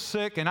healed the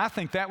sick, and I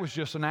think that was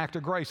just an act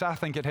of grace. I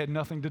think it had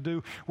nothing to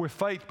do with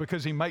faith,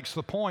 because He makes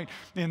the point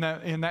in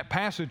that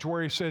passage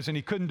where He says, and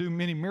He couldn't do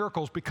many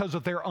miracles because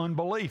of their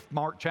unbelief,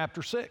 Mark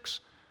chapter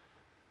 6.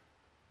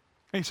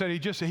 He said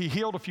He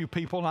healed a few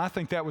people, and I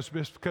think that was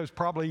just because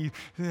probably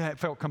He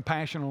felt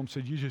compassion on them,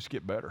 said, you just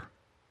get better.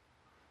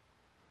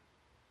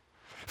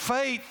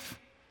 Faith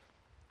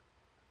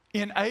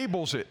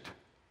enables it.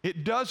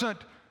 It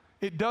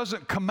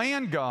doesn't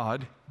command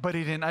God, but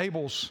it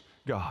enables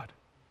God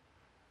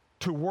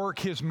to work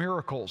His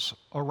miracles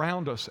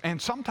around us and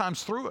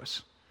sometimes through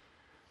us.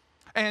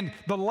 And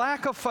the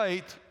lack of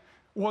faith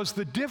was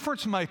the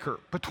difference maker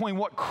between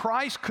what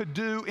Christ could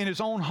do in His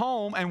own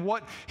home and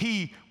what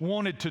He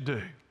wanted to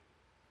do.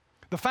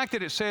 The fact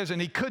that it says, and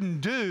He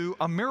couldn't do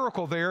a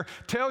miracle there,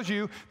 tells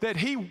you that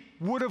He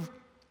would have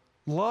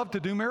loved to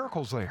do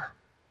miracles there.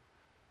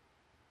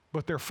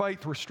 But their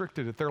faith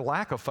restricted it, their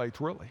lack of faith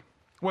really.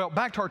 Well,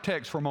 back to our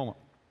text for a moment.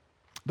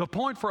 The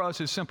point for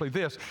us is simply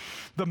this.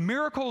 The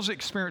miracles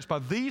experienced by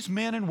these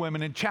men and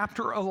women in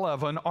chapter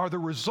 11 are the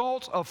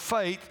results of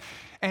faith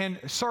and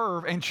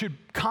serve and should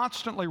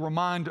constantly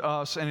remind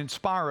us and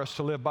inspire us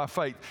to live by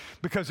faith,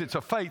 because it's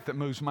a faith that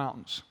moves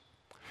mountains.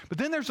 But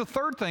then there's a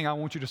third thing I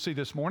want you to see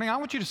this morning. I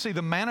want you to see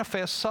the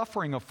manifest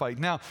suffering of faith.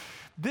 Now,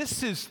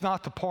 this is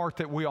not the part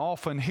that we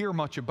often hear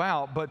much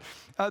about, but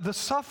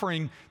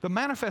the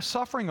manifest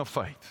suffering of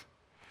faith.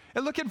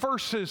 And look at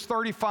verses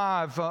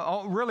 35,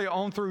 really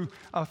on through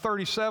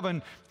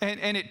 37,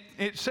 and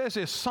it says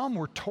this: some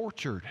were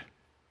tortured.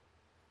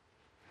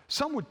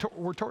 Some were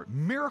tortured.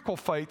 Miracle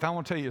faith, I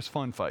want to tell you, is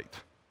fun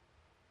faith.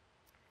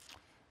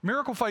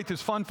 Miracle faith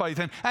is fun faith,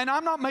 and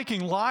I'm not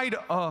making light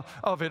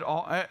of it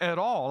at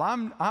all.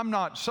 I'm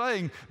not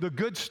saying the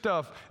good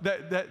stuff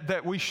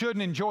that we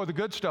shouldn't enjoy the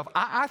good stuff.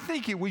 I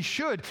think we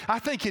should. I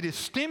think it is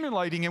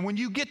stimulating, and when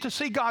you get to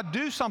see God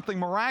do something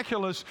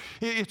miraculous,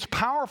 it's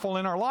powerful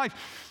in our life.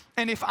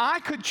 And if I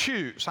could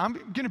choose, I'm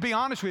going to be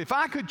honest with you, if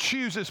I could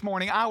choose this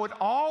morning, I would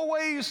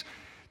always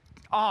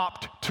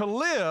opt to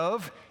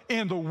live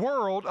in the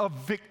world of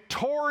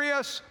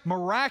victorious,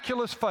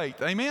 miraculous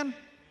faith. Amen?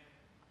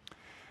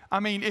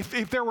 I mean,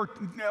 if there were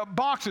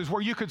boxes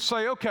where you could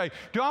say, okay,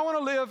 do I want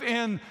to live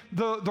in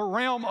the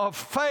realm of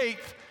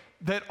faith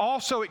that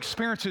also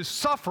experiences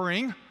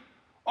suffering,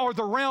 or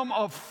the realm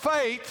of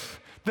faith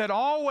that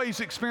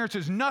always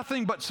experiences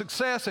nothing but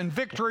success and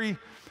victory?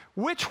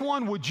 Which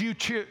one would you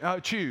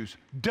choose?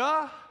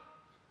 Duh.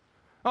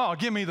 Oh,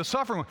 give me the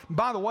suffering one.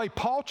 By the way,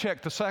 Paul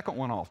checked the second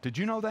one off. Did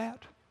you know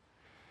that?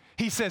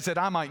 He says that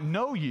I might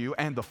know you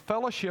and the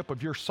fellowship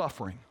of your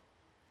suffering.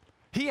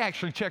 He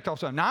actually checked off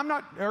something. Now, I'm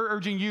not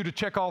urging you to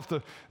check off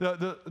the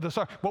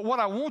suffering, but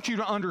what I want you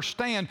to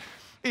understand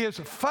is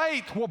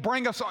faith will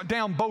bring us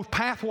down both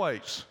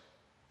pathways.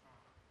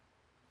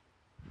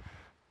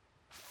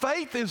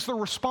 Faith is the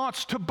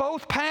response to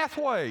both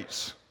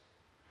pathways.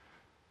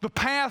 The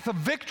path of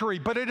victory,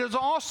 but it is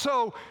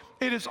also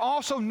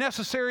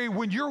necessary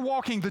when you're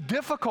walking the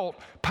difficult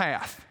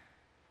path.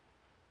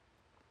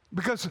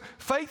 Because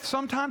faith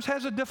sometimes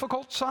has a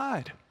difficult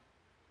side.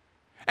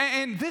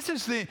 And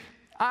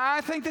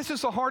I think this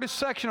is the hardest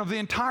section of the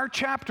entire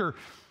chapter.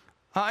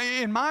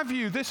 In my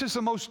view, this is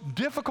the most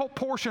difficult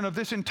portion of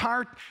this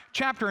entire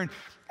chapter.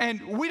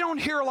 And we don't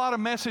hear a lot of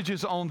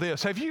messages on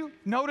this. Have you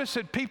noticed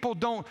that people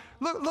don't?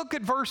 Look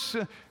at verse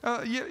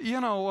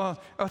 34.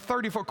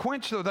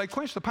 They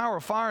quenched the power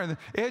of fire and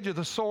the edge of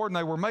the sword, and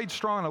they were made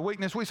strong in a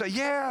weakness. We say,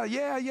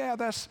 yeah,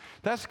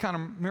 that's kind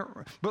of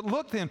miracle. But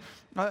look then,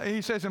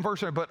 he says in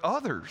verse 7, but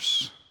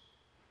others.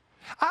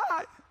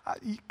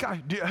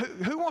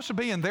 Who wants to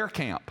be in their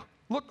camp?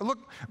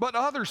 Look, but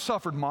others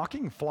suffered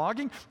mocking,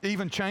 flogging,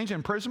 even chains,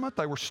 imprisonment.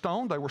 They were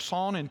stoned, they were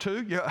sawn in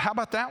two. Yeah, how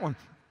about that one?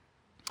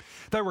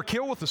 They were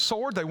killed with the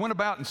sword. They went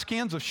about in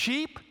skins of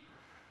sheep.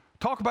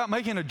 Talk about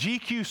making a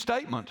GQ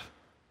statement.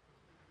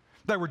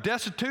 They were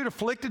destitute,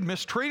 afflicted,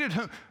 mistreated,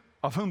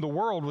 of whom the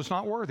world was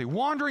not worthy,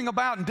 wandering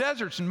about in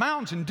deserts and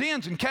mountains and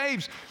dens and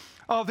caves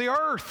of the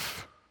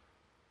earth.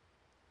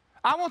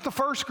 I want the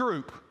first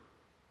group,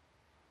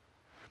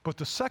 but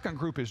the second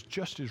group is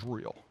just as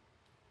real.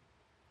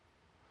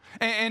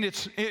 And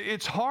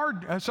it's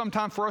hard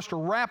sometimes for us to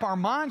wrap our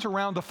minds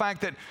around the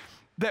fact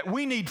that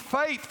we need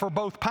faith for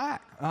both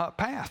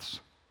paths,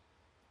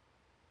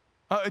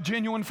 a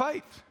genuine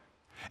faith.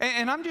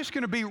 And I'm just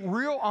going to be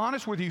real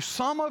honest with you.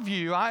 Some of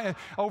you,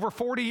 over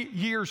 40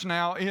 years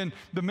now in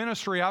the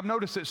ministry, I've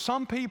noticed that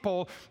some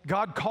people,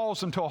 God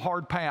calls them to a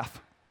hard path,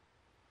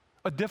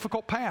 a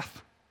difficult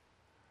path.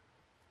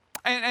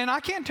 And I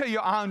can't tell you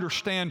I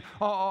understand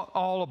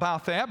all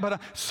about that,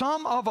 but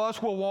some of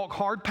us will walk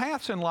hard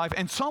paths in life,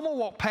 and some will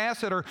walk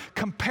paths that are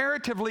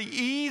comparatively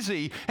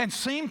easy and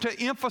seem to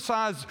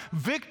emphasize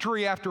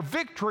victory after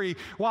victory,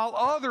 while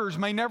others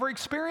may never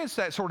experience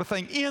that sort of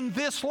thing in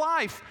this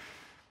life.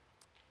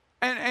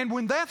 And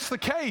when that's the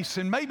case,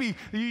 and maybe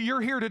you're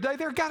here today,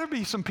 there got to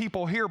be some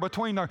people here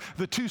between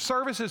the two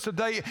services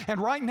today, and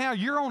right now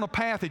you're on a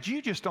path that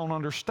you just don't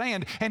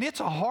understand, and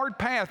it's a hard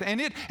path.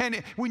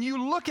 And when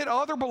you look at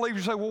other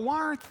believers, you say, well, why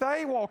aren't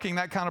they walking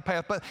that kind of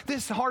path? But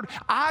this is hard.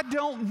 I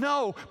don't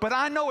know, but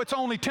I know it's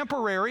only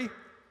temporary.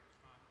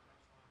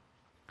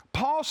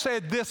 Paul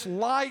said this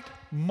light,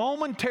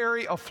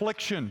 momentary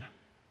affliction.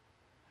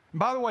 And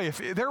by the way, if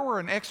there were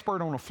an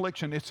expert on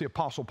affliction, it's the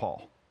Apostle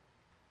Paul.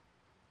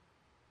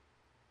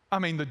 I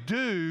mean, the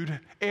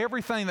dude,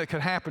 everything that could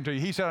happen to you.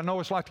 He said, I know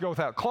what it's like to go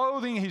without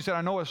clothing. He said,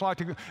 I know what it's like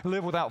to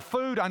live without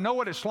food. I know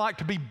what it's like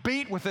to be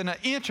beat within an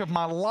inch of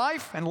my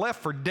life and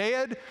left for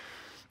dead.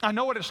 I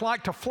know what it's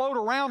like to float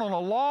around on a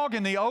log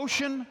in the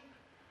ocean.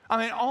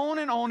 I mean, on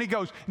and on he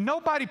goes.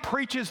 Nobody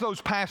preaches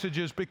those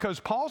passages because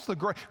Paul's the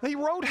great. He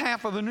wrote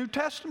half of the New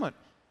Testament.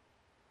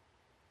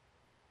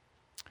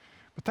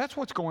 But that's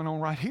what's going on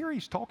right here.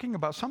 He's talking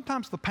about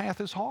sometimes the path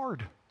is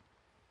hard.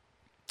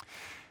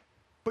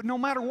 But no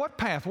matter what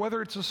path,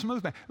 whether it's a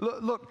smooth path,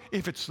 look,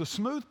 if it's the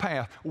smooth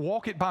path,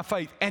 walk it by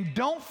faith. And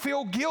don't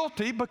feel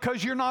guilty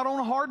because you're not on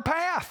a hard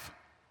path.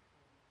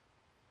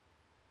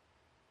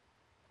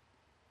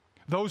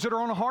 Those that are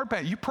on a hard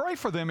path, you pray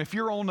for them if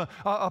you're on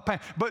a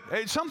path. But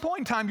at some point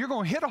in time, you're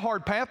going to hit a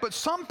hard path, but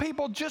some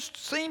people just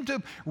seem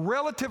to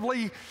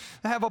relatively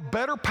have a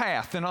better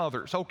path than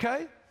others,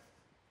 okay?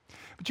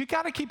 But you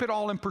got to keep it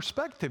all in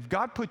perspective.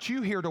 God put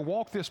you here to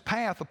walk this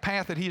path, a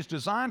path that He has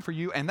designed for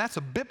you, and that's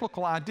a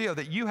biblical idea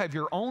that you have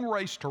your own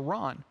race to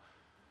run.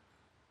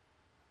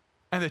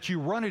 And that you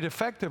run it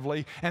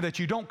effectively, and that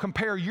you don't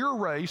compare your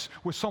race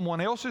with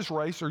someone else's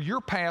race or your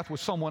path with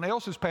someone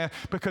else's path,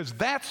 because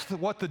that's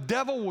what the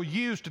devil will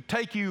use to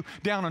take you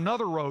down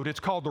another road. It's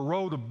called the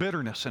road of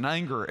bitterness and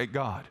anger at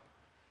God.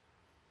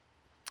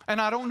 And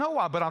I don't know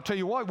why, but I'll tell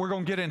you what, we're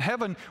going to get in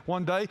heaven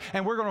one day,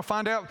 and we're going to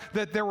find out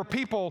that there were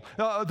people,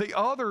 the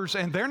others,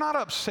 and they're not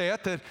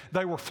upset that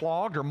they were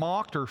flogged or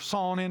mocked or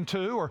sawn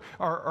into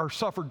or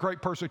suffered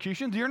great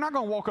persecution. You're not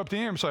going to walk up to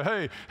him and say,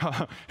 hey,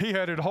 he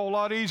had it a whole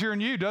lot easier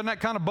than you. Doesn't that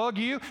kind of bug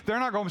you? They're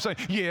not going to say,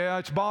 yeah,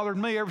 it's bothered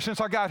me ever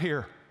since I got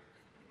here.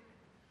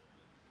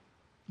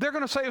 They're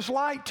going to say it's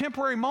light,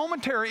 temporary,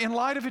 momentary, in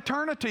light of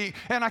eternity.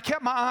 And I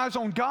kept my eyes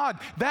on God.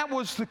 That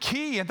was the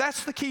key, and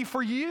that's the key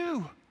for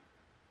you.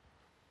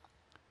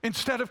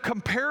 Instead of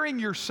comparing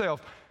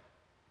yourself.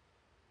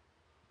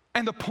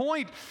 And the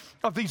point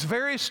of these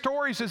various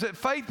stories is that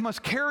faith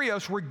must carry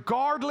us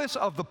regardless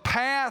of the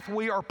path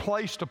we are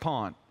placed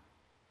upon.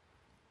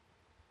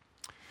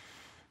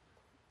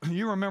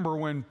 You remember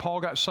when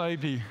Paul got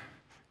saved,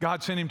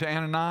 God sent him to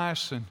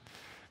Ananias, and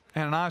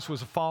Ananias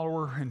was a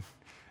follower, and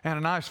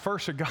Ananias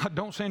first said, God,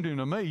 don't send him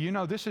to me. You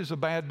know, this is a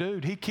bad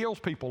dude. He kills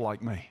people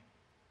like me.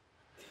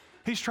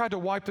 He's tried to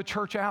wipe the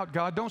church out.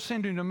 God, don't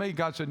send him to me.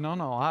 God said,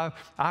 no,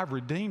 I've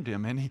redeemed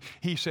him. And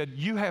he said,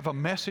 you have a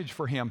message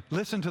for him.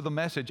 Listen to the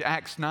message,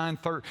 Acts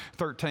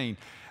 9:13.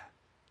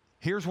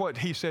 Here's what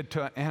he said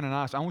to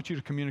Ananias. I want you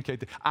to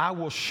communicate this. I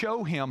will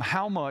show him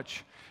how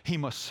much he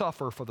must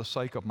suffer for the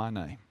sake of my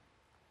name.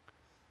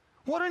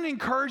 What an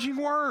encouraging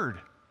word.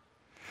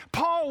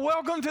 Paul,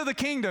 welcome to the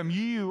kingdom.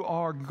 You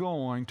are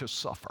going to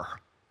suffer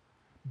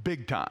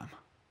big time.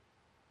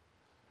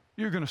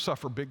 You're going to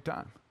suffer big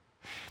time.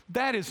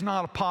 That is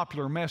not a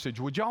popular message.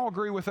 Would y'all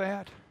agree with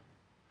that?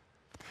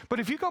 But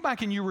if you go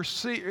back and you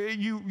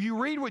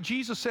read what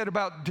Jesus said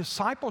about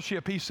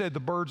discipleship, He said the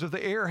birds of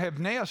the air have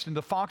nests and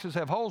the foxes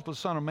have holes, but the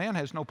Son of Man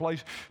has no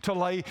place to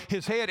lay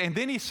His head. And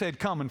then He said,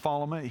 come and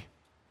follow me.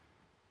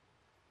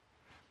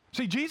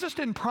 See, Jesus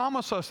didn't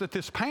promise us that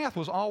this path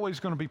was always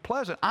going to be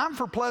pleasant. I'm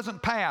for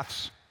pleasant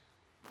paths.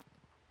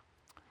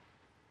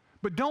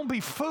 But don't be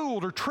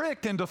fooled or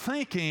tricked into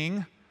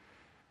thinking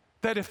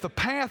that if the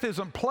path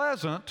isn't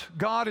pleasant,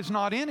 God is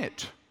not in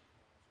it.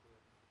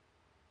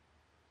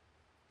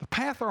 The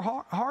paths are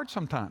hard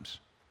sometimes.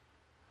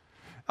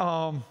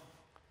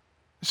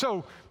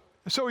 So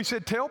He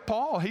said, tell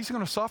Paul he's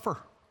going to suffer.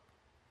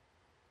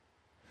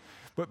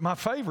 But my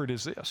favorite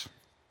is this.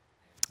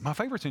 My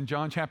favorite's in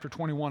John chapter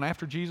 21.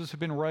 After Jesus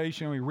had been raised,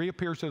 He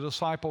reappears to the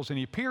disciples, and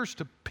He appears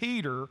to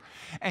Peter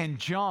and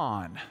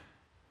John.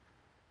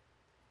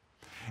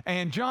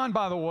 And John,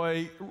 by the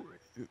way,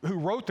 who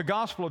wrote the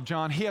Gospel of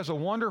John, he has a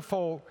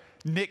wonderful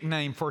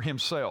nickname for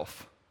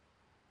himself.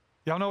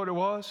 Y'all know what it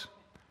was?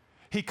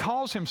 He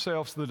calls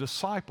himself the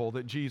disciple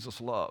that Jesus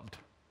loved.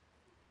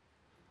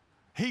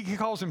 He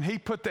calls him, he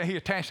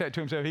attached that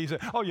to himself. He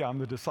said, oh yeah, I'm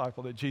the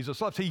disciple that Jesus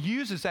loves. He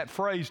uses that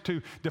phrase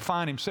to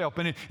define himself.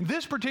 But in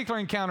this particular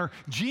encounter,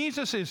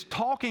 Jesus is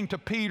talking to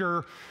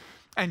Peter,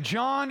 and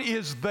John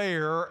is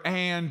there,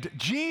 and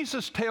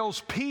Jesus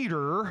tells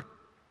Peter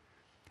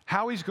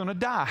how he's going to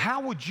die.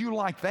 How would you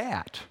like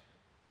that?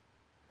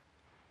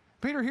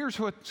 Peter, here's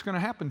what's going to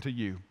happen to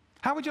you.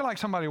 How would you like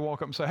somebody to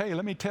walk up and say, hey,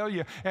 let me tell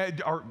you,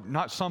 or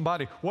not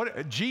somebody,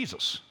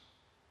 Jesus.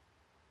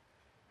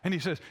 And he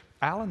says,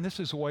 Alan, this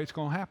is the way it's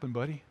going to happen,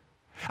 buddy.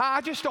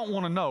 I just don't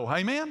want to know.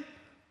 Amen?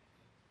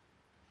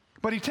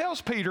 But he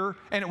tells Peter,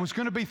 and it was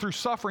going to be through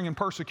suffering and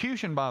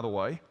persecution, by the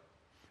way.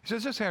 He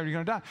says, this is how you're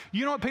going to die.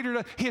 You know what Peter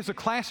does? He has a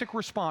classic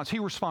response. He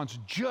responds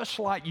just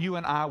like you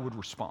and I would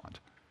respond.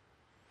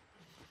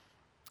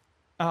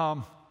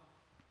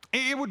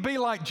 It would be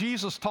like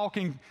Jesus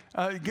talking,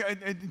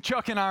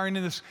 Chuck and I are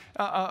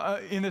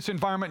in this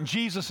environment, and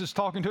Jesus is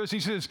talking to us.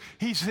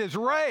 He says,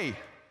 Ray,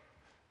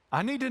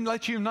 I need to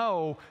let you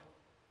know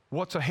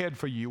what's ahead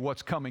for you,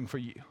 what's coming for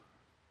you.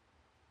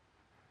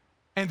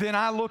 And then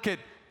I look at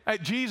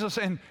Jesus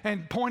and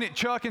point at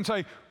Chuck and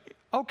say,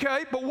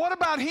 okay, but what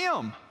about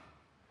him?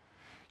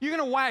 You're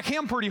going to whack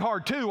him pretty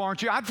hard too,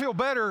 aren't you? I'd feel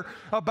better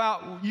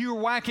about you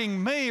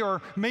whacking me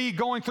or me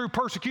going through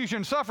persecution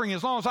and suffering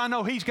as long as I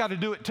know he's got to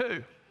do it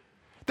too.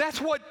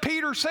 That's what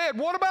Peter said.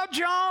 What about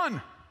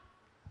John?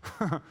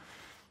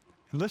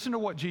 Listen to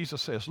what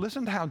Jesus says.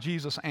 Listen to how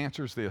Jesus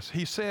answers this.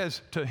 He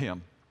says to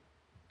him,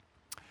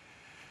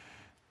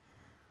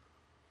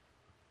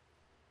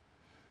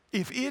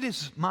 if it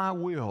is my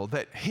will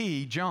that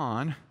he,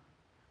 John,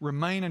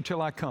 remain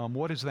until I come,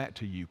 what is that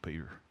to you,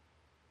 Peter?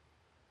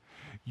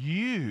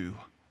 You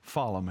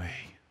follow me.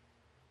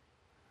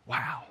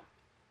 Wow.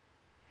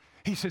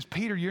 He says,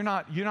 Peter, you're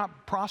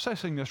not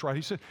processing this right.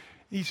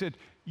 He said,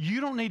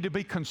 you don't need to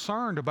be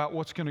concerned about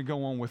what's going to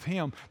go on with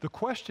him. The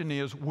question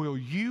is, will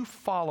you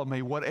follow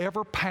me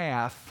whatever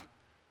path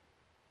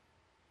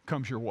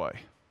comes your way?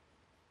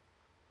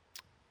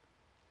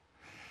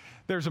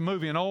 There's a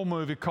movie, an old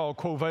movie called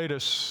Quo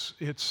Vadis.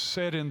 It's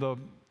set in the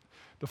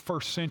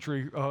first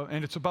century,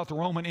 and it's about the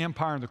Roman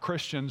Empire and the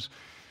Christians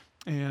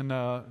in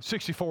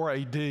 64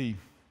 AD.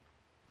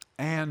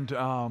 And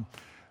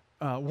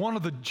one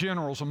of the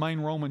generals, the main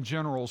Roman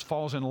generals,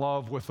 falls in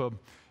love with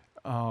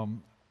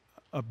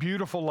a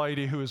beautiful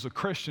lady who is a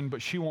Christian,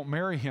 but she won't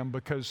marry him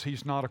because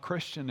he's not a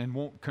Christian and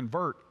won't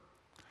convert.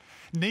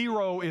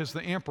 Nero is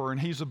the emperor, and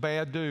he's a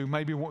bad dude,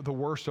 maybe the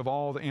worst of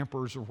all the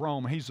emperors of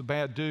Rome. He's a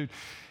bad dude.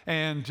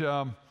 And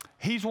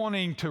he's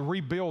wanting to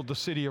rebuild the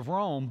city of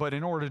Rome, but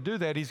in order to do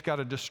that, he's got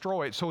to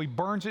destroy it. So he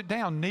burns it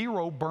down.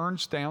 Nero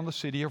burns down the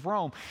city of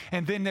Rome.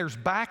 And then there's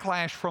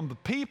backlash from the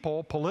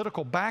people,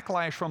 political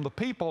backlash from the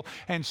people.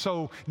 And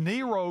so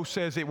Nero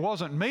says, it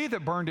wasn't me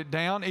that burned it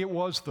down, it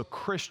was the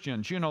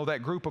Christians. You know,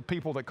 that group of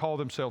people that call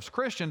themselves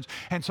Christians.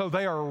 And so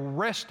they are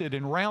arrested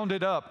and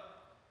rounded up.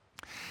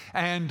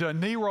 And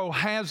Nero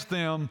has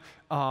them,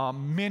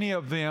 many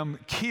of them,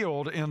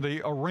 killed in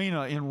the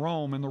arena in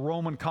Rome, in the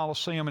Roman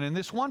Colosseum. And in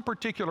this one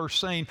particular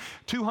scene,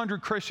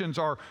 200 Christians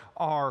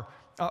are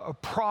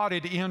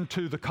prodded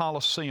into the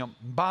Colosseum.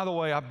 By the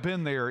way, I've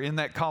been there in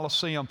that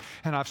Colosseum,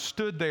 and I've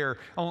stood there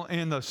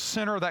in the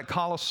center of that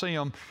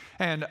Colosseum,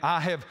 and I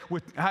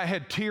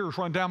had tears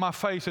run down my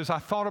face as I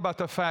thought about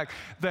the fact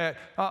that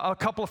a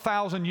couple of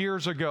thousand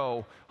years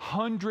ago,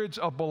 hundreds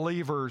of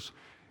believers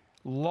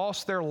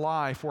lost their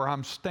life where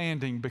I'm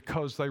standing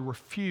because they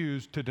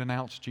refused to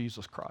denounce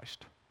Jesus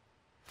Christ.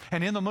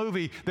 And in the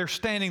movie, they're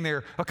standing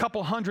there, a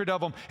couple hundred of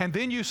them, and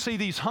then you see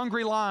these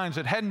hungry lions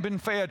that hadn't been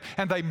fed,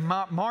 and they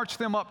march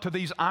them up to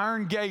these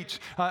iron gates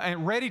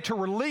and ready to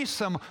release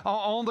them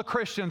on the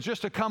Christians,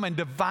 just to come and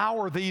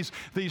devour these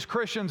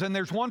Christians. And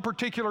there's one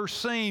particular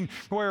scene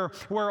where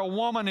a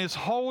woman is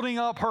holding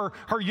up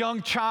her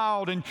young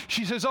child, and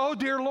she says, "Oh,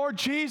 dear Lord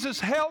Jesus,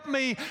 help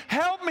me,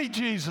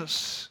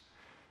 Jesus,"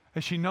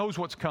 as she knows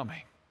what's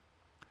coming.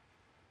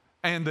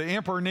 And the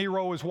Emperor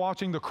Nero is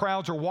watching, the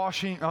crowds are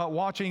watching,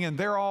 and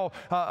they're all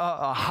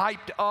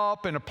hyped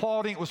up and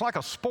applauding. It was like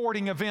a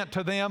sporting event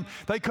to them.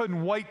 They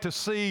couldn't wait to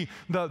see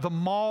the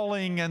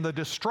mauling and the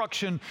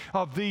destruction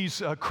of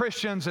these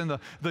Christians. And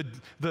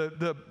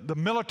the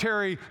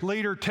military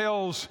leader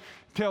tells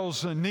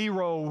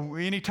Nero,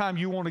 anytime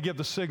you want to give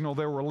the signal,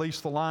 they'll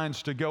release the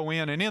lines to go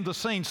in. And in the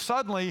scene,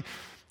 suddenly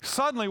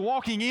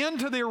walking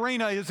into the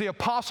arena is the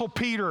Apostle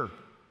Peter.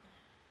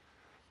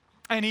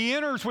 And he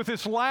enters with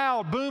this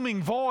loud,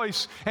 booming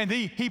voice, and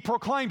he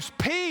proclaims,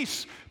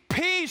 "Peace,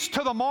 peace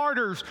to the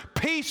martyrs,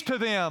 peace to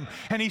them."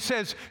 And he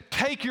says,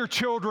 "Take your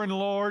children,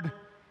 Lord,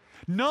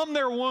 numb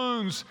their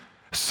wounds,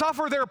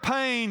 suffer their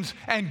pains,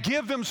 and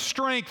give them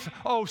strength,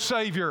 O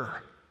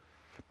Savior.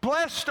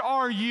 Blessed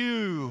are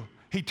you."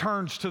 He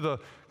turns to the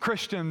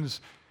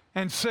Christians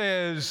and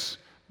says,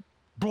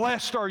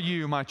 "Blessed are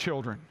you, my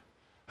children,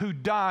 who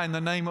die in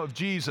the name of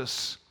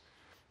Jesus.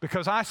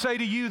 Because I say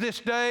to you this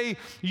day,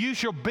 you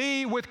shall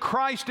be with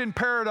Christ in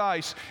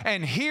paradise.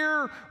 And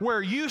here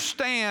where you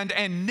stand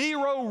and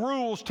Nero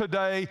rules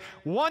today,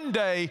 one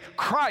day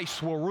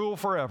Christ will rule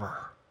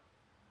forever."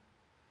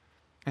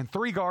 And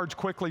 3 guards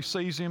quickly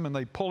seize him and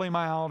they pull him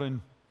out. And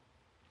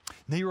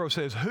Nero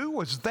says, "Who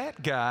was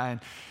that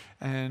guy?"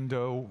 And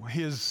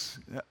his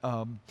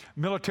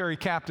military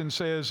captain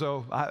says,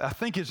 I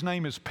think his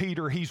name is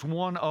Peter. He's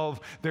one of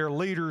their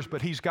leaders,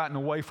 but he's gotten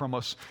away from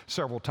us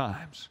several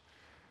times.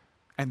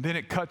 And then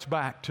it cuts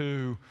back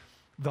to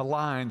the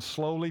line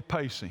slowly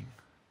pacing,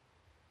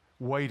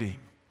 waiting.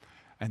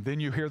 And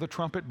then you hear the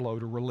trumpet blow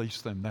to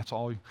release them. That's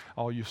all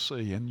you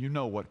see, and you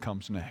know what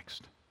comes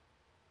next.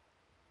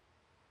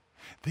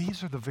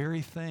 These are the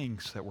very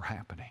things that were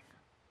happening.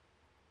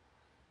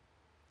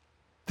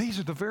 These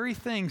are the very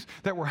things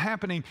that were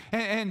happening.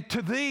 And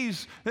to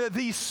these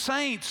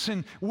saints,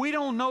 and we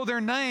don't know their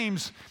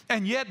names,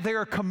 and yet they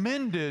are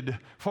commended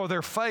for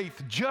their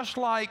faith, just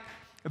like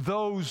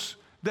those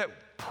that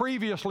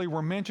previously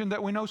were mentioned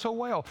that we know so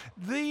well.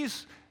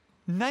 These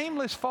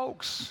nameless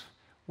folks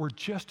were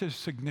just as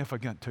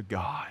significant to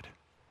God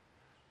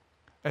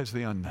as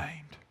the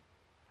unnamed.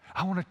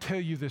 I want to tell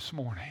you this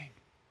morning,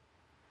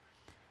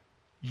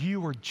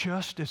 you are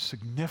just as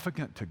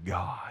significant to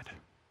God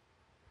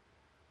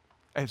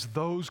as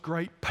those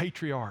great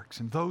patriarchs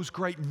and those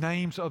great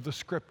names of the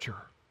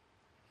Scripture.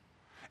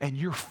 And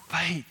your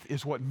faith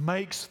is what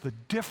makes the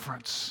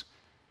difference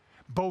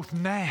both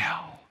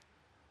now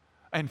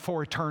and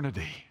for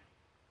eternity.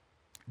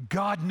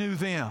 God knew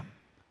them,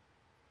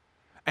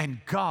 and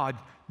God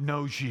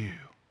knows you.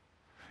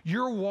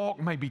 Your walk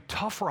may be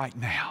tough right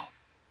now,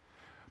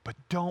 but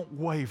don't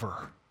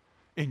waver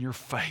in your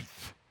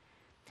faith.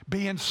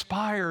 Be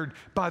inspired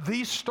by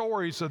these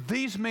stories of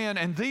these men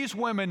and these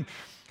women,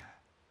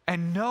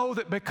 and know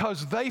that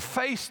because they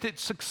faced it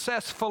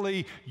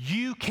successfully,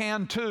 you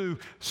can too.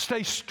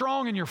 Stay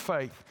strong in your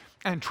faith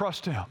and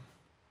trust Him.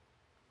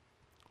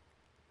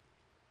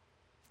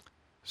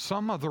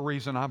 Some of the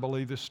reason I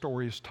believe this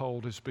story is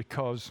told is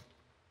because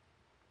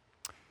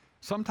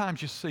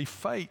sometimes you see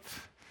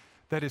faith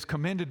that is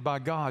commended by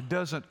God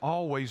doesn't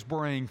always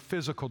bring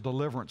physical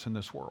deliverance in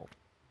this world.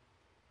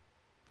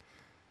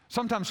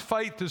 Sometimes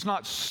faith does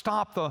not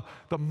stop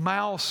the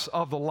mouths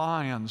of the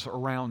lions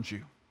around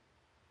you,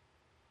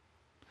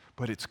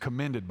 but it's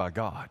commended by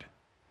God.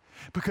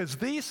 Because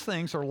these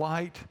things are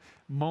light,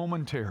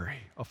 momentary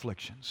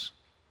afflictions.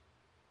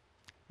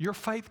 Your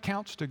faith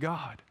counts to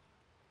God.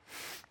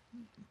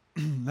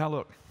 Now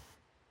look,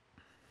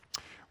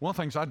 one of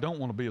the things I don't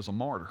want to be is a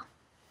martyr.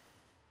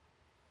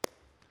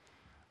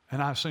 And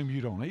I assume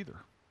you don't either.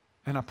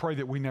 And I pray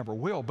that we never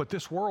will. But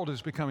this world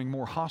is becoming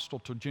more hostile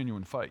to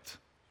genuine faith.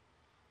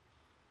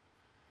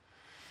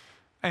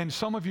 And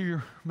some of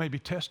you may be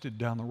tested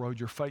down the road.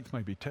 Your faith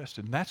may be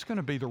tested. And that's going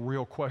to be the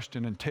real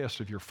question and test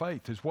of your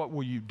faith, is what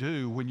will you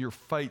do when your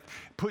faith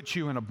puts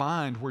you in a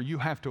bind where you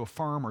have to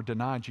affirm or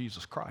deny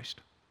Jesus Christ?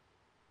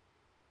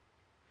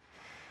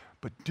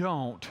 But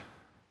don't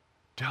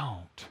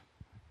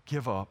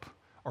give up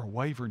or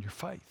waver in your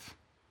faith.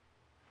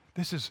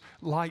 This is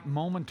light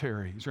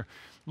momentary.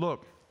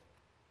 Look,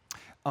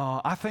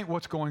 I think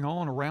what's going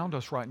on around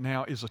us right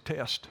now is a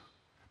test.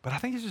 But I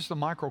think it's just a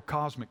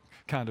microcosmic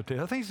kind of test.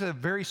 I think it's a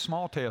very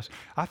small test.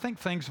 I think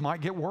things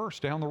might get worse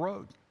down the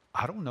road.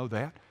 I don't know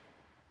that.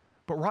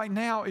 But right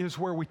now is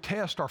where we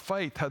test our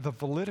faith, the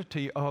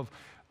validity of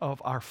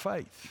our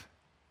faith.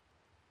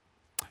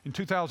 In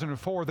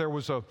 2004, there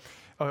was a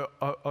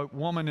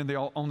woman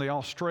on the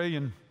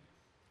Australian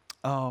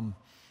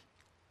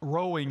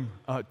rowing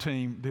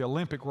team, the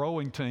Olympic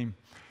rowing team.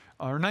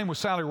 Her name was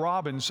Sally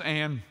Robbins,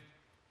 and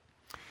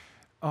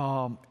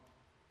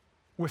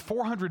with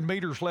 400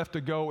 meters left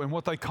to go in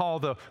what they call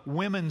the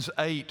women's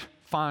 8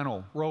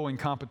 final rowing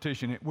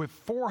competition, with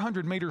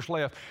 400 meters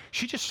left,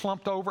 she just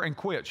slumped over and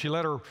quit. She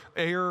let her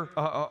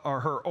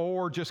her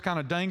oar just kind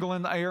of dangle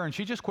in the air, and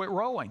she just quit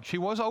rowing. She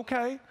was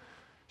okay.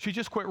 She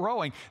just quit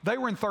rowing. They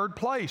were in third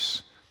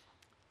place.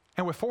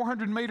 And with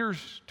 400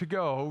 meters to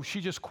go,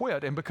 she just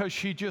quit. And because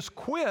she just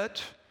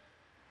quit,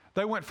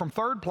 they went from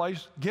third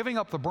place, giving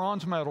up the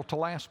bronze medal, to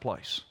last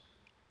place.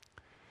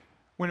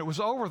 When it was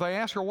over, they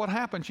asked her what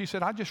happened. She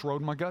said, I just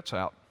rode my guts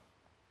out.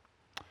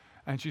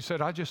 And she said,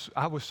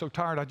 I was so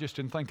tired, I just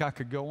didn't think I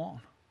could go on.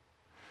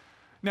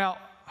 Now,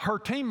 her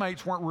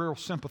teammates weren't real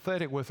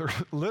sympathetic with her.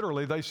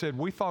 Literally, they said,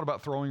 we thought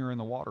about throwing her in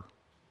the water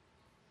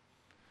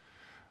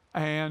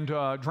and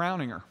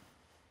drowning her.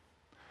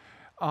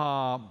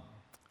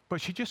 But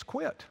she just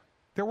quit.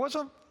 There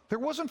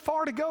wasn't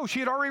far to go. She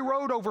had already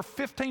rowed over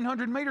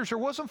 1,500 meters. There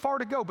wasn't far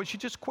to go, but she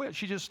just quit.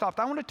 She just stopped.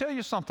 I want to tell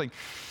you something.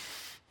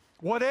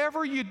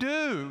 Whatever you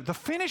do, the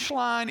finish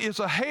line is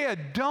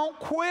ahead. Don't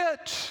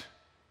quit.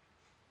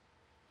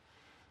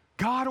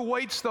 God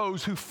awaits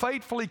those who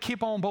faithfully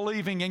keep on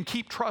believing and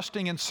keep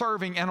trusting and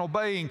serving and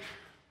obeying.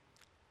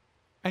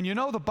 And you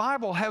know, the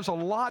Bible has a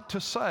lot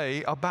to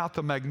say about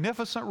the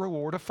magnificent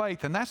reward of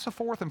faith. And that's the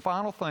fourth and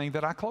final thing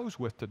that I close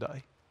with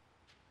today.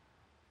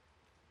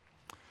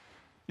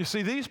 You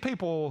see, these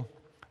people,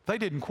 they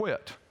didn't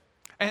quit.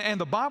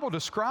 And the Bible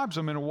describes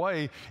them in a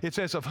way, it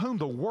says, of whom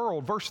the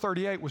world, verse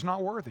 38, was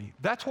not worthy.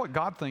 That's what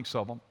God thinks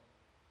of them.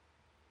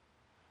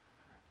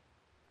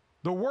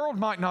 The world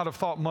might not have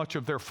thought much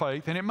of their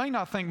faith, and it may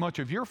not think much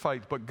of your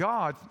faith, but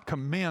God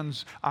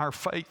commends our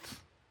faith.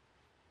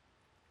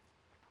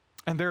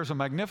 And there's a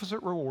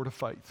magnificent reward of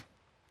faith.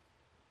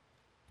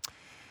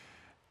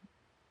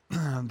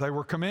 They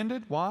were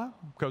commended. Why?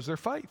 Because of their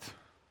faith.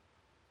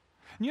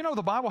 You know,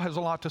 the Bible has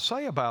a lot to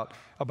say about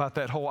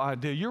that whole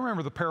idea. You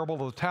remember the parable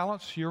of the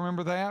talents? You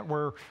remember that,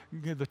 where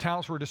the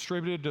talents were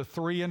distributed to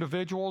 3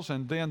 individuals,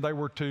 and then they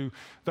were to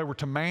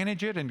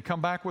manage it and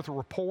come back with a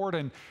report,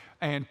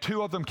 and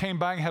 2 of them came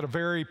back and had a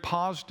very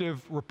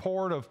positive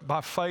report of,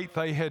 by faith,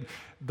 they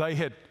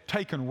had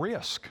taken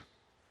risk.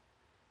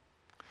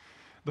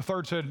 The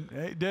third said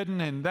it didn't,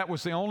 and that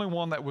was the only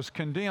one that was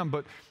condemned.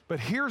 But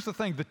here's the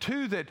thing: the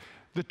two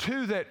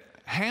that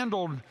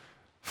handled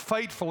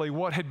faithfully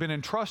what had been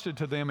entrusted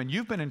to them, and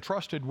you've been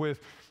entrusted with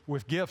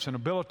gifts and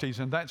abilities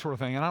and that sort of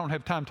thing, and I don't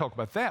have time to talk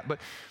about that,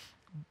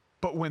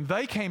 but when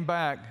they came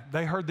back,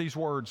 they heard these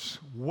words,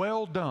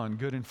 well done,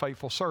 good and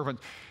faithful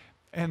servant.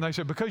 And they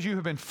said, because you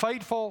have been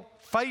faithful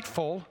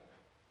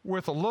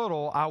with a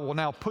little, I will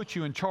now put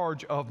you in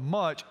charge of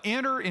much.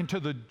 Enter into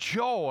the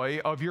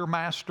joy of your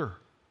master.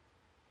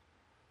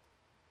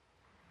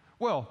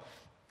 Well,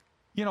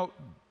 you know,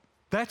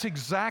 that's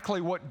exactly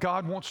what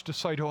God wants to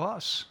say to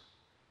us.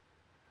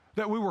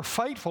 That we were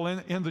faithful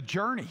in the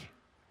journey.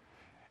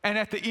 And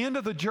at the end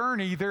of the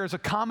journey, there is a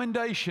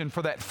commendation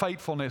for that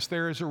faithfulness.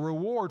 There is a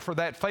reward for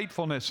that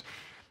faithfulness.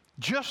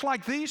 Just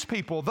like these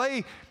people,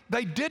 they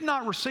did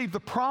not receive the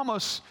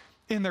promise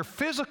in their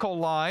physical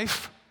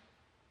life,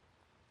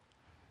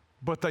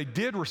 but they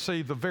did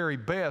receive the very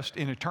best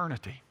in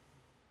eternity.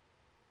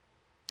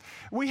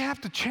 We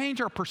have to change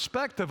our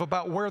perspective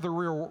about where the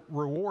real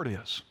reward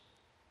is.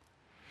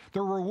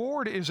 The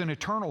reward is an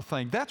eternal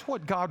thing. That's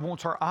what God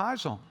wants our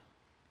eyes on.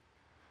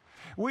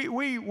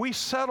 We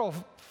settle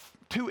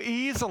too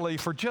easily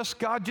for just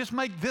God, just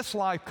make this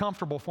life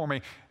comfortable for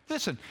me.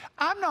 Listen,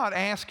 I'm not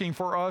asking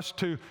for us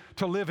to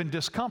live in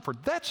discomfort.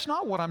 That's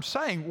not what I'm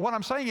saying. What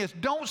I'm saying is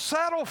don't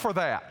settle for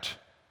that.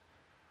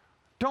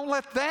 Don't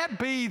let that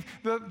be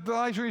the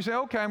place where you say,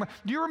 okay.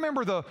 Do you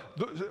remember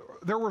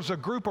there was a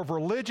group of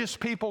religious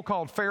people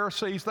called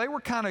Pharisees? They were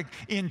kind of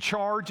in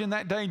charge in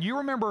that day. And you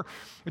remember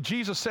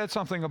Jesus said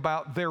something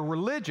about their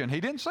religion.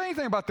 He didn't say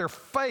anything about their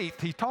faith.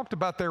 He talked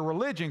about their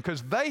religion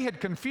because they had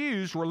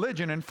confused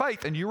religion and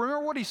faith. And you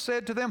remember what he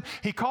said to them?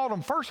 He called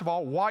them, first of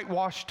all,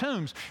 whitewashed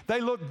tombs. They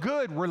looked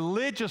good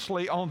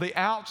religiously on the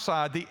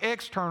outside, the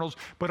externals,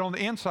 but on the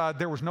inside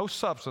there was no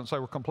substance. They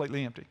were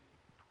completely empty.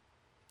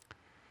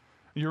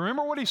 You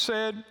remember what he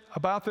said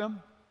about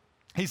them?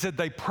 He said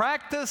they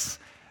practice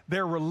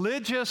their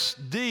religious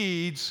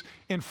deeds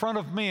in front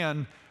of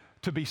men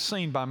to be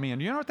seen by men.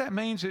 You know what that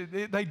means?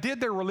 They did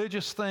their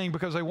religious thing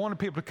because they wanted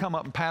people to come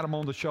up and pat them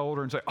on the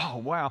shoulder and say, oh,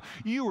 wow,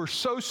 you are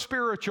so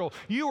spiritual.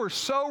 You are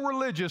so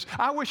religious.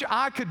 I wish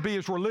I could be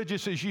as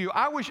religious as you.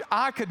 I wish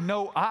I could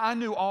know, I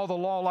knew all the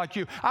law like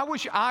you. I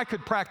wish I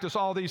could practice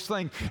all these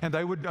things. And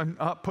they would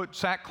put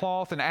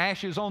sackcloth and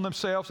ashes on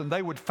themselves, and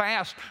they would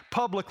fast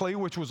publicly,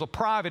 which was a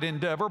private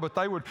endeavor, but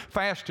they would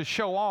fast to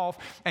show off.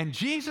 And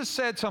Jesus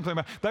said something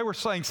about, they were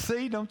saying,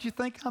 see, don't you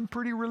think I'm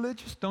pretty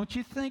religious? Don't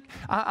you think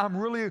I'm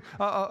really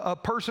a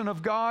person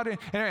of God?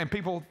 And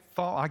people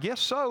thought, I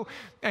guess so.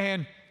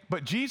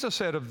 But Jesus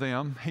said of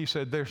them, he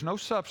said, there's no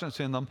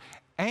substance in them.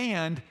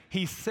 And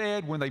he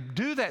said, when they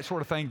do that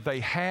sort of thing, they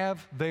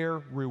have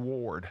their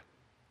reward.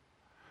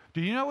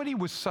 Do you know what he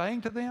was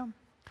saying to them?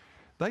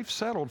 They've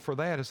settled for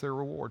that as their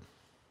reward.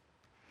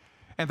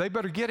 And they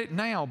better get it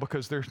now,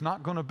 because there's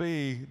not going to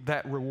be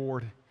that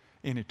reward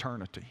in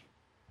eternity.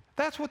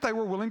 That's what they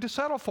were willing to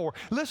settle for.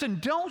 Listen,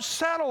 don't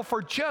settle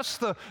for just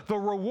the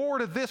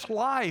reward of this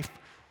life.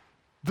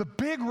 The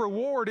big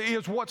reward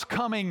is what's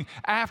coming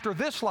after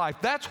this life.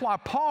 That's why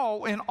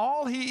Paul, in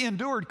all he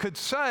endured, could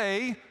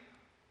say,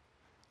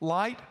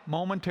 light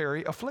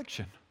momentary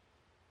affliction.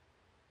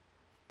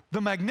 The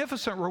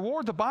magnificent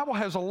reward, the Bible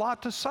has a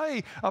lot to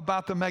say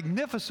about the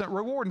magnificent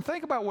reward. And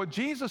think about what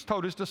Jesus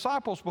told his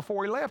disciples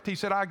before he left. He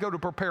said, I go to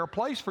prepare a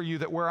place for you,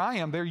 that where I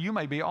am, there you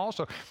may be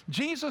also.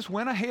 Jesus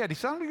went ahead. He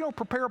said, I'm going to go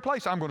prepare a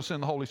place. I'm going to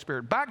send the Holy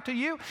Spirit back to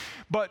you,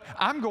 but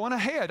I'm going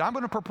ahead. I'm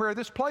going to prepare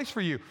this place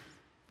for you.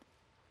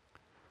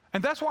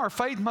 And that's why our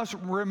faith must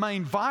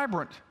remain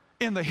vibrant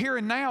in the here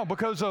and now,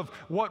 because of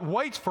what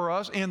waits for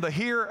us in the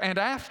here and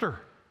after.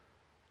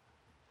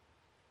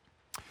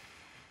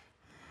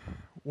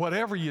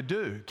 Whatever you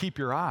do, keep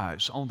your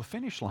eyes on the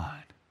finish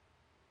line.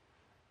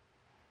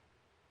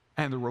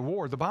 And the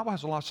reward, the Bible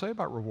has a lot to say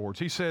about rewards.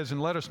 He says,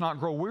 and let us not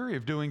grow weary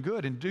of doing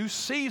good. In due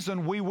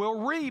season we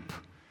will reap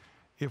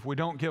if we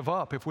don't give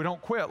up, if we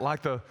don't quit,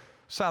 like the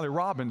Sally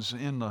Robbins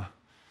in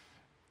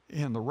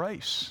the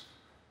race.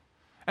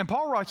 And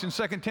Paul writes in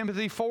 2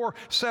 Timothy 4,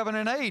 7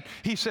 and 8,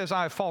 he says,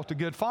 I have fought the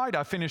good fight,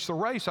 I've finished the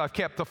race, I've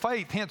kept the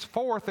faith.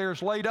 Henceforth there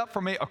is laid up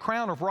for me a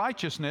crown of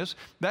righteousness,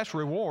 that's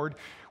reward,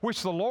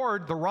 which the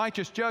Lord, the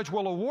righteous judge,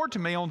 will award to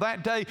me on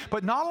that day,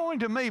 but not only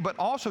to me, but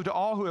also to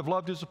all who have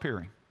loved his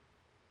appearing.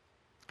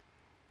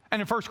 And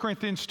in 1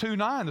 Corinthians 2,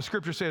 9, the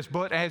scripture says,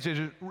 but as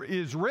it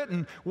is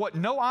written, what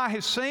no eye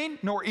has seen,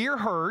 nor ear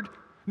heard,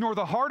 nor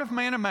the heart of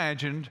man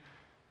imagined,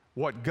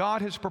 what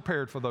God has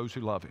prepared for those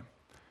who love him.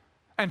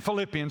 And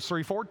Philippians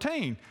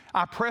 3:14,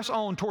 I press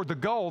on toward the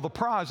goal, the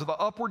prize of the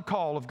upward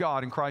call of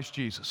God in Christ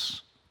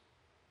Jesus.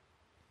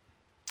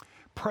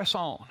 Press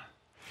on.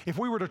 If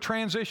we were to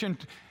transition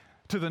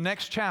to the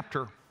next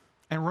chapter,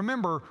 and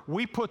remember,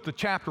 we put the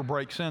chapter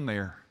breaks in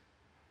there.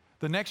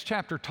 The next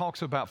chapter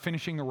talks about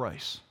finishing the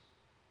race.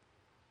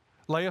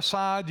 Lay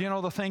aside,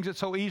 the things that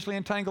so easily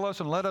entangle us,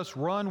 and let us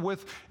run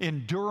with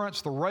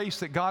endurance the race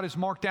that God has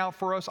marked out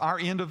for us, our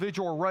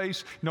individual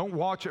race. Don't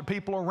watch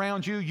people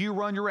around you. You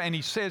run your race. And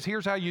he says,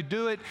 here's how you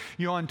do it.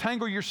 You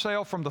untangle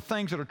yourself from the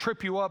things that will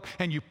trip you up,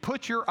 and you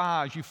fix your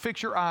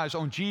eyes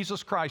on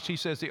Jesus Christ. He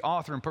says, the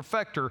author and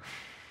perfecter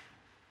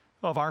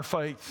of our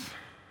faith,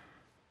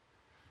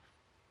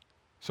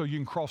 so you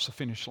can cross the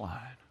finish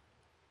line.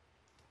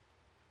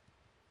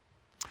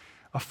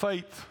 A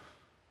faith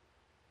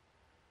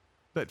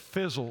that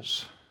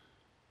fizzles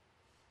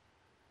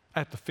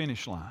at the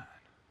finish line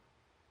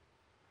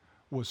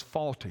was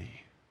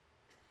faulty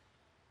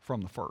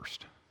from the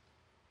first.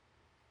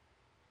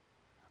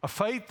 A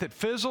faith that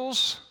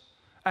fizzles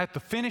at the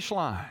finish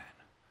line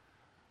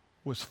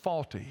was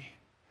faulty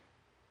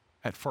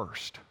at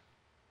first,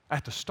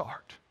 at the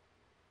start.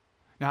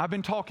 Now, I've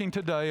been talking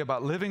today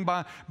about living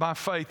by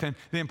faith and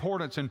the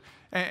importance,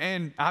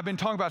 and I've been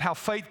talking about how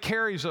faith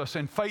carries us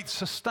and faith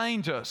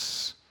sustains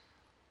us.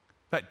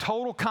 That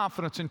total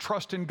confidence and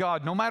trust in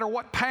God, no matter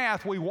what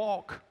path we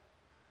walk.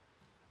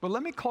 But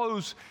let me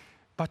close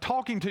by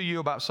talking to you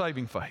about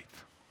saving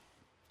faith.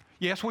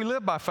 Yes, we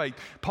live by faith.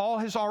 Paul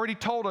has already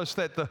told us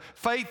that the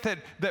faith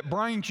that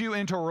brings you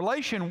into a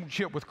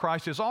relationship with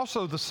Christ is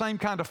also the same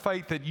kind of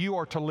faith that you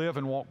are to live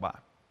and walk by.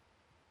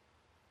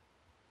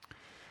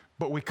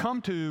 But we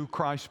come to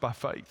Christ by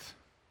faith.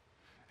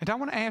 And I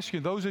want to ask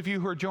you, those of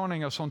you who are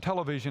joining us on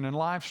television and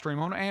live stream,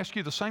 I want to ask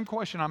you the same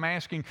question I'm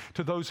asking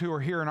to those who are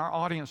here in our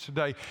audience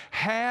today.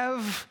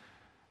 Have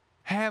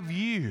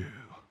you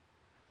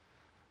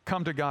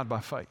come to God by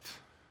faith?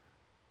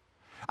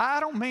 I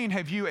don't mean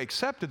have you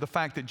accepted the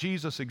fact that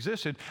Jesus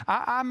existed.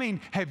 I mean,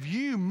 have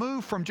you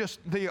moved from just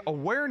the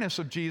awareness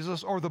of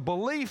Jesus or the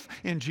belief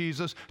in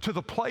Jesus to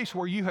the place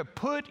where you have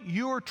put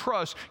your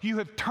trust, you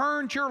have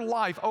turned your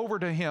life over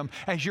to Him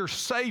as your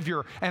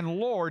Savior and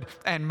Lord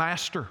and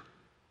Master?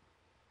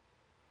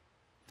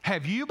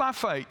 Have you, by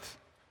faith,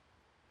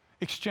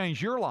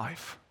 exchanged your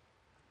life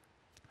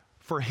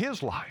for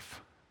His life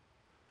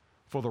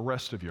for the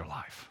rest of your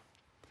life?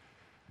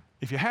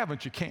 If you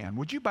haven't, you can.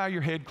 Would you bow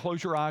your head,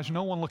 close your eyes,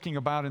 no one looking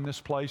about in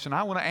this place? And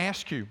I want to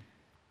ask you,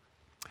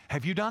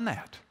 have you done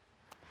that?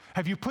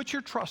 Have you put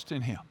your trust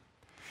in Him?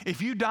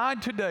 If you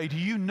died today, do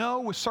you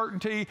know with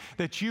certainty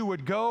that you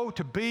would go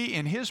to be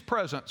in His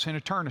presence in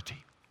eternity?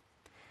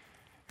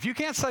 If you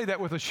can't say that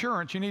with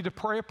assurance, you need to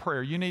pray a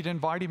prayer. You need to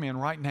invite Him in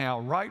right now.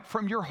 Right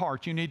from your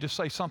heart, you need to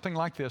say something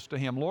like this to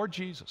Him. Lord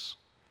Jesus,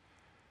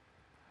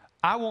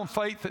 I want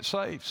faith that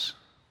saves.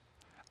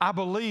 I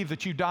believe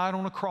that you died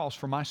on a cross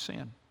for my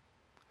sin.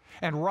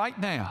 And right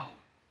now,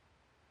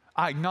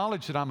 I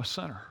acknowledge that I'm a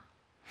sinner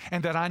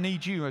and that I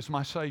need you as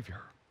my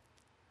Savior.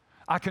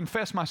 I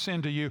confess my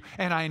sin to you,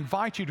 and I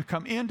invite you to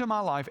come into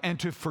my life and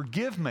to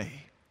forgive me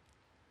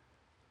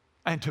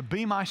and to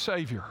be my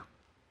Savior.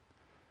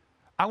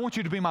 I want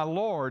you to be my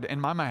Lord and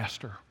my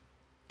Master.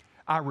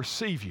 I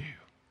receive you.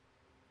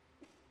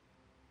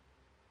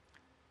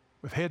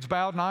 With heads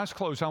bowed and eyes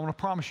closed, I want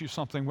to promise you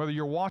something. Whether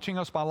you're watching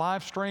us by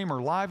live stream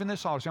or live in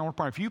this audience, I want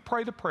to pray. If you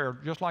pray the prayer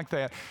just like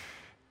that,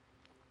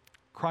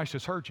 Christ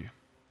has heard you.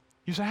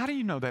 You say, how do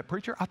you know that,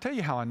 preacher? I'll tell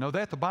you how I know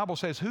that. The Bible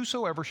says,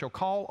 whosoever shall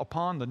call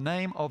upon the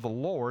name of the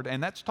Lord,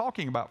 and that's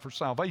talking about for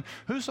salvation,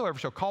 whosoever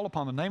shall call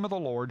upon the name of the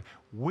Lord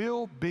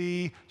will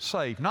be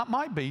saved. Not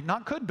might be,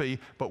 not could be,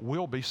 but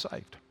will be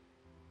saved.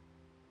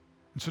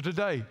 And so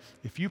today,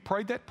 if you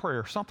prayed that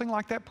prayer, something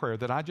like that prayer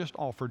that I just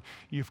offered,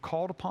 you've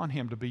called upon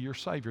Him to be your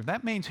Savior.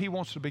 That means He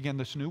wants to begin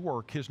this new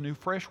work, His new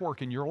fresh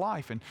work in your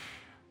life. And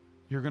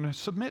you're going to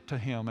submit to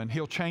Him, and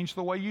He'll change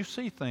the way you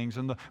see things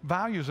and the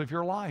values of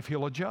your life.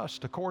 He'll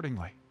adjust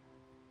accordingly.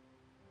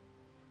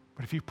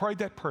 But if you prayed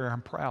that prayer,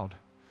 I'm proud.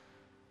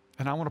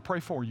 And I want to pray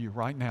for you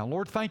right now.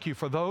 Lord, thank you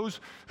for those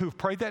who've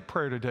prayed that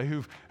prayer today,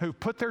 who've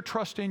put their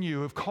trust in you,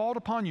 who've called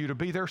upon you to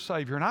be their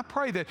Savior. And I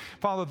pray that,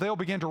 Father, they'll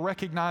begin to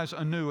recognize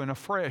anew and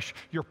afresh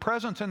your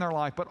presence in their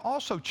life, but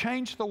also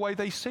change the way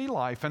they see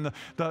life and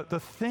the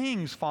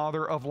things,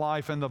 Father, of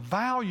life and the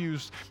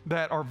values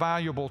that are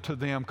valuable to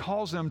them.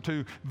 Cause them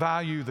to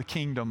value the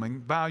kingdom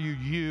and value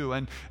you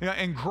and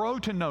grow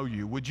to know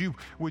you. Would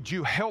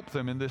you help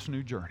them in this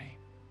new journey?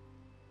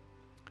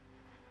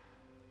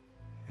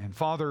 And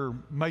Father,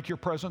 make your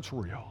presence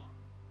real.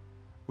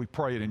 We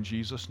pray it in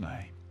Jesus'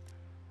 name.